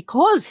fight. And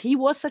because he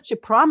was such a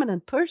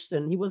prominent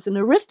person, he was an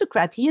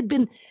aristocrat. He'd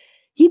been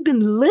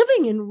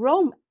living in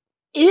Rome.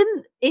 He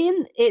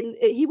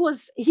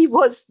was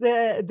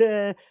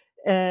the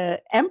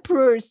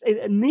emperor's,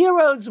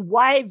 Nero's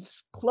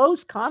wife's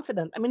close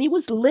confidant. I mean, he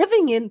was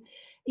living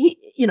he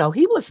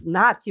was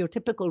not your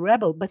typical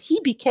rebel, but he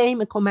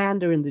became a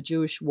commander in the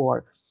Jewish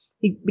war.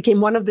 He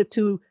became one of the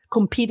two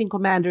competing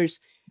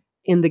commanders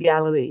in the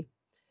Galilee.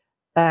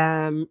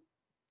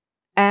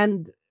 And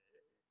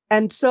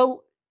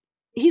so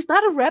he's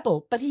not a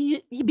rebel, but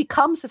he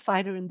becomes a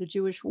fighter in the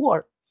Jewish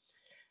war.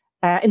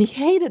 And he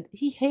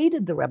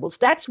hated the rebels.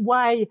 That's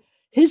why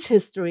his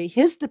history,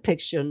 his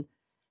depiction,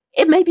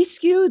 it may be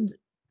skewed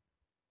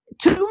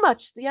too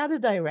much the other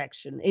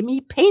direction. I mean,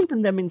 he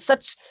painted them in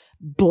such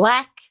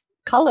black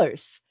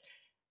colors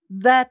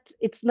that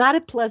it's not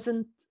a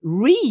pleasant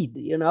read,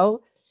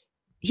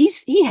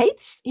 He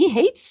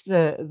hates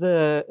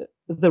the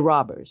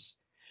robbers.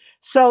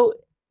 So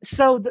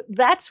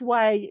that's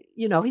why,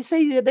 he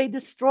said they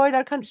destroyed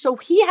our country. So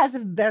he has a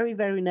very,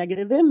 very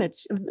negative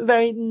image, a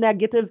very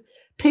negative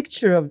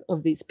picture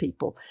of these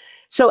people.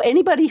 So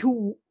anybody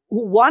who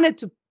wanted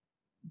to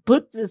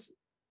put this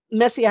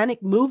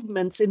messianic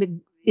movements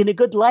in a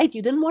good light,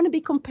 you didn't want to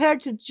be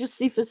compared to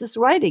Josephus's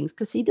writings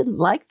because he didn't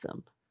like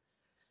them.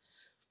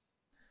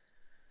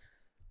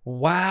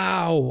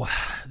 Wow.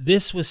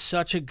 This was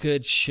such a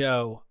good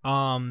show.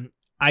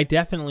 I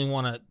definitely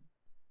want to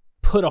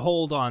put a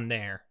hold on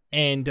there.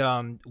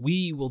 And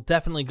we will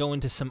definitely go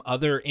into some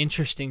other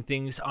interesting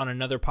things on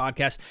another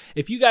podcast.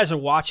 If you guys are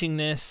watching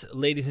this,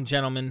 ladies and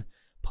gentlemen,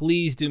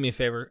 please do me a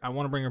favor. I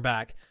want to bring her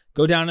back.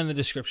 Go down in the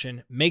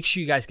description. Make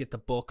sure you guys get the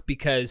book,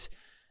 because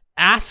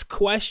ask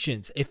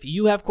questions. If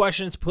you have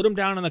questions, put them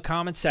down in the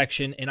comment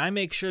section, and I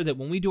make sure that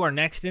when we do our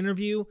next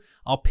interview,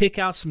 I'll pick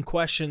out some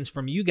questions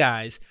from you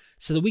guys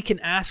so that we can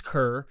ask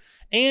her.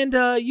 And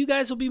you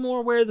guys will be more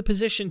aware of the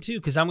position too,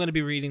 because I'm going to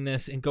be reading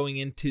this and going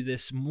into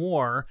this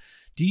more.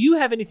 Do you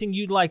have anything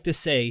you'd like to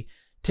say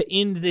to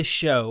end this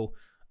show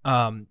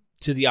to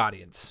the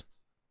audience?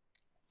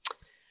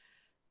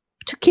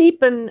 To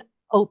keep an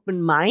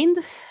open mind.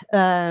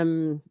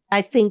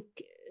 I think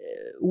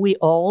we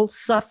all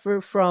suffer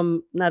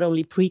from not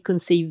only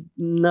preconceived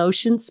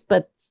notions,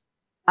 but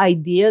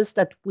ideas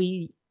that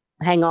we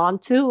hang on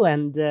to.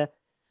 And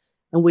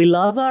And we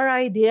love our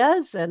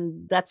ideas,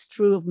 and that's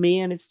true of me,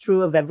 and it's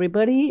true of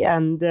everybody.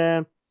 And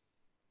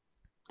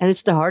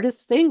it's the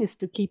hardest thing is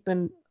to keep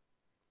an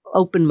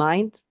open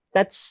mind.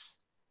 That's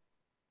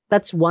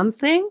one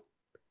thing.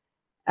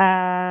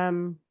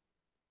 And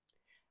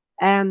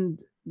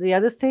the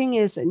other thing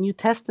is, the New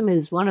Testament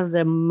is one of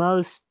the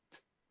most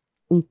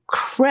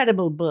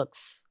incredible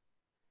books.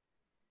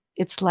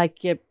 It's like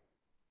a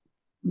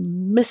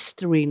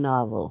mystery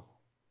novel.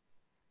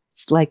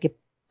 It's like a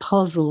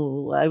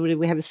puzzle.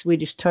 We have a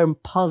Swedish term,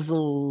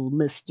 puzzle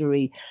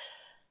mystery.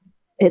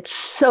 It's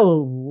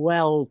so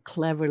well,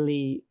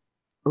 cleverly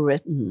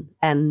written,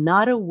 and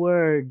not a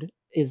word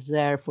is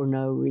there for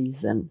no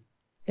reason.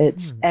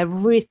 It's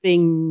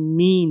everything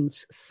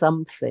means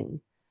something.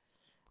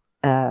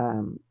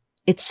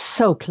 It's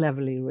so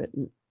cleverly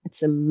written.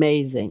 It's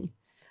amazing.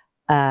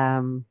 Hey,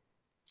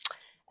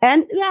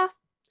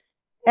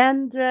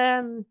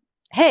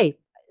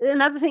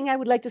 another thing I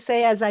would like to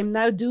say, as I'm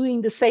now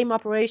doing the same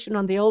operation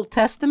on the Old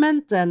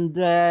Testament, and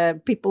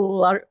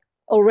people are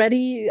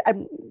already,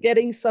 I'm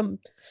getting some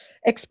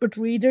expert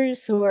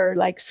readers who are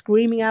like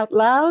screaming out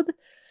loud.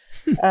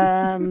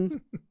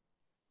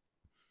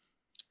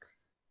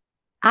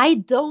 I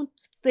don't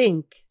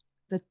think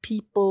that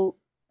people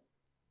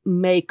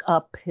make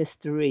up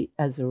history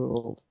as a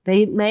rule.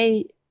 They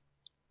may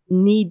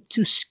need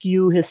to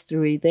skew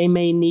history. They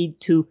may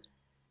need to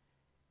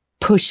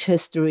push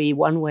history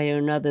one way or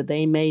another.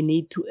 They may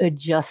need to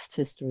adjust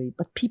history.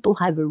 But people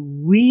have a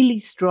really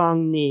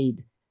strong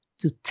need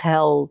to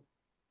tell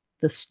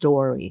the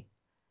story.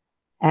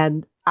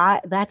 And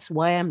that's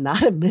why I'm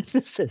not a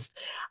mythicist.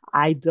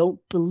 I don't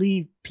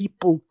believe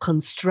people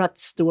construct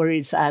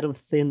stories out of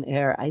thin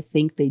air. I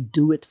think they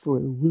do it for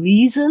a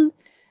reason,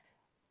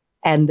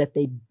 and that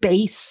they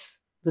base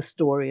the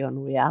story on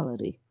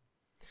reality.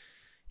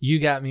 You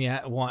got me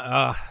at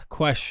one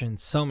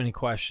questions, so many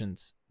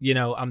questions. You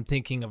know, I'm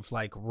thinking of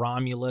like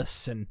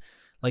Romulus, and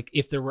like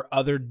if there were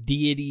other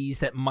deities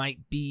that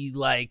might be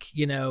like,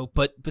 you know,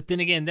 but then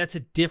again, that's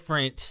a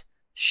different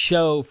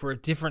show for a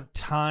different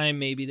time,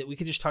 maybe, that we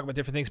could just talk about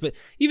different things. But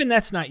even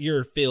that's not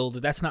your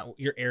field. That's not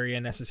your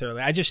area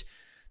necessarily. I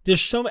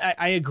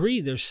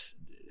agree.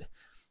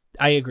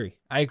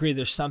 I agree.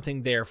 There's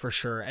something there for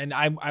sure. And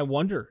I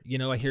wonder, you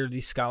know, I hear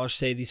these scholars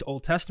say these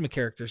Old Testament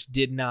characters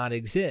did not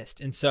exist.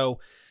 And so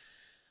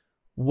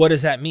what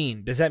does that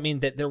mean? Does that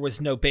mean that there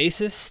was no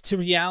basis to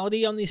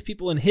reality on these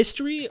people in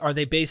history? Are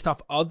they based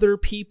off other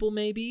people,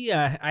 maybe?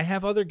 I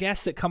have other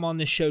guests that come on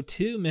this show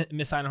too,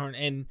 Miss Einhorn.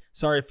 And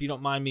sorry if you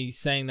don't mind me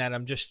saying that.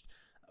 I'm just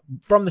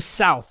from the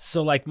South.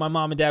 So like my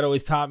mom and dad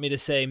always taught me to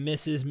say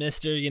Mrs.,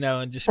 Mr., you know,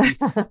 and just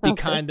be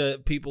kind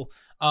to people.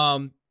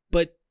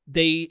 But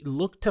they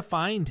look to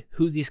find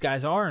who these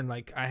guys are. And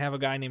like, I have a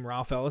guy named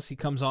Ralph Ellis. He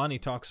comes on, he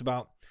talks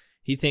about,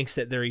 he thinks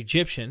that they're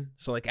Egyptian.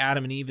 So like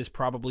Adam and Eve is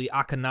probably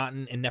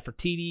Akhenaten and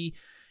Nefertiti,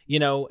 you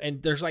know,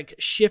 and there's like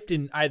shift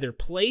in either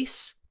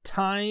place,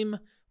 time,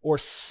 or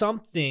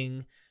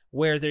something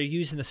where they're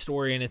using the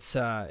story. And it's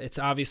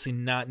obviously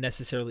not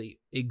necessarily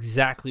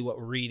exactly what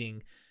we're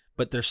reading,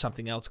 but there's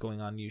something else going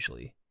on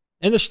usually.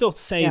 And they still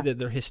say that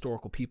they're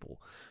historical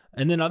people.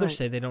 And then others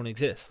say they don't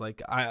exist.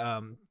 Like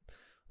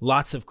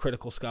lots of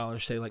critical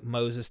scholars say like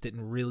Moses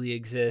didn't really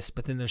exist,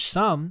 but then there's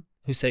some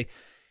who say,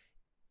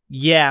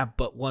 yeah,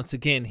 but once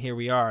again, here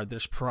we are.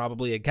 There's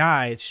probably a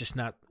guy. It's just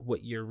not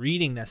what you're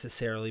reading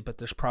necessarily, but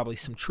there's probably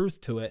some truth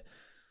to it.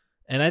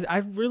 And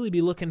I'd really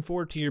be looking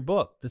forward to your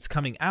book that's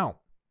coming out.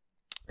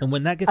 And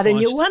when that gets launched,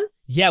 the new one?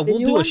 Yeah, we'll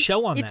do a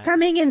show on that. It's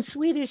coming in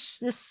Swedish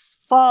this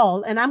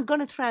fall, and I'm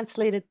going to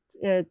translate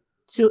it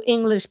to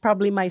English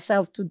probably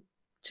myself to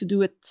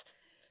do it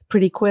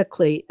pretty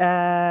quickly.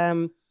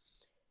 But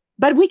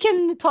we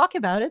can talk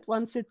about it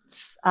once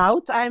it's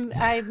out.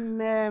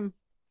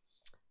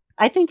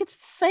 I think it's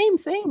the same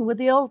thing with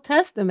the Old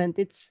Testament.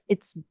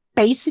 It's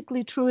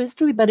basically true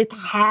history, but it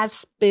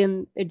has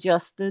been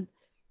adjusted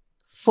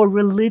for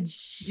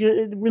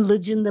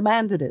religion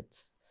demanded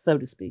it, so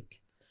to speak.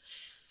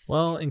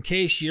 Well, in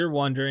case you're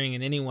wondering,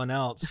 and anyone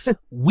else,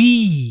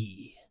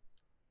 we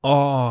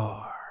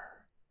are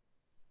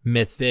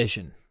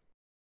MythVision.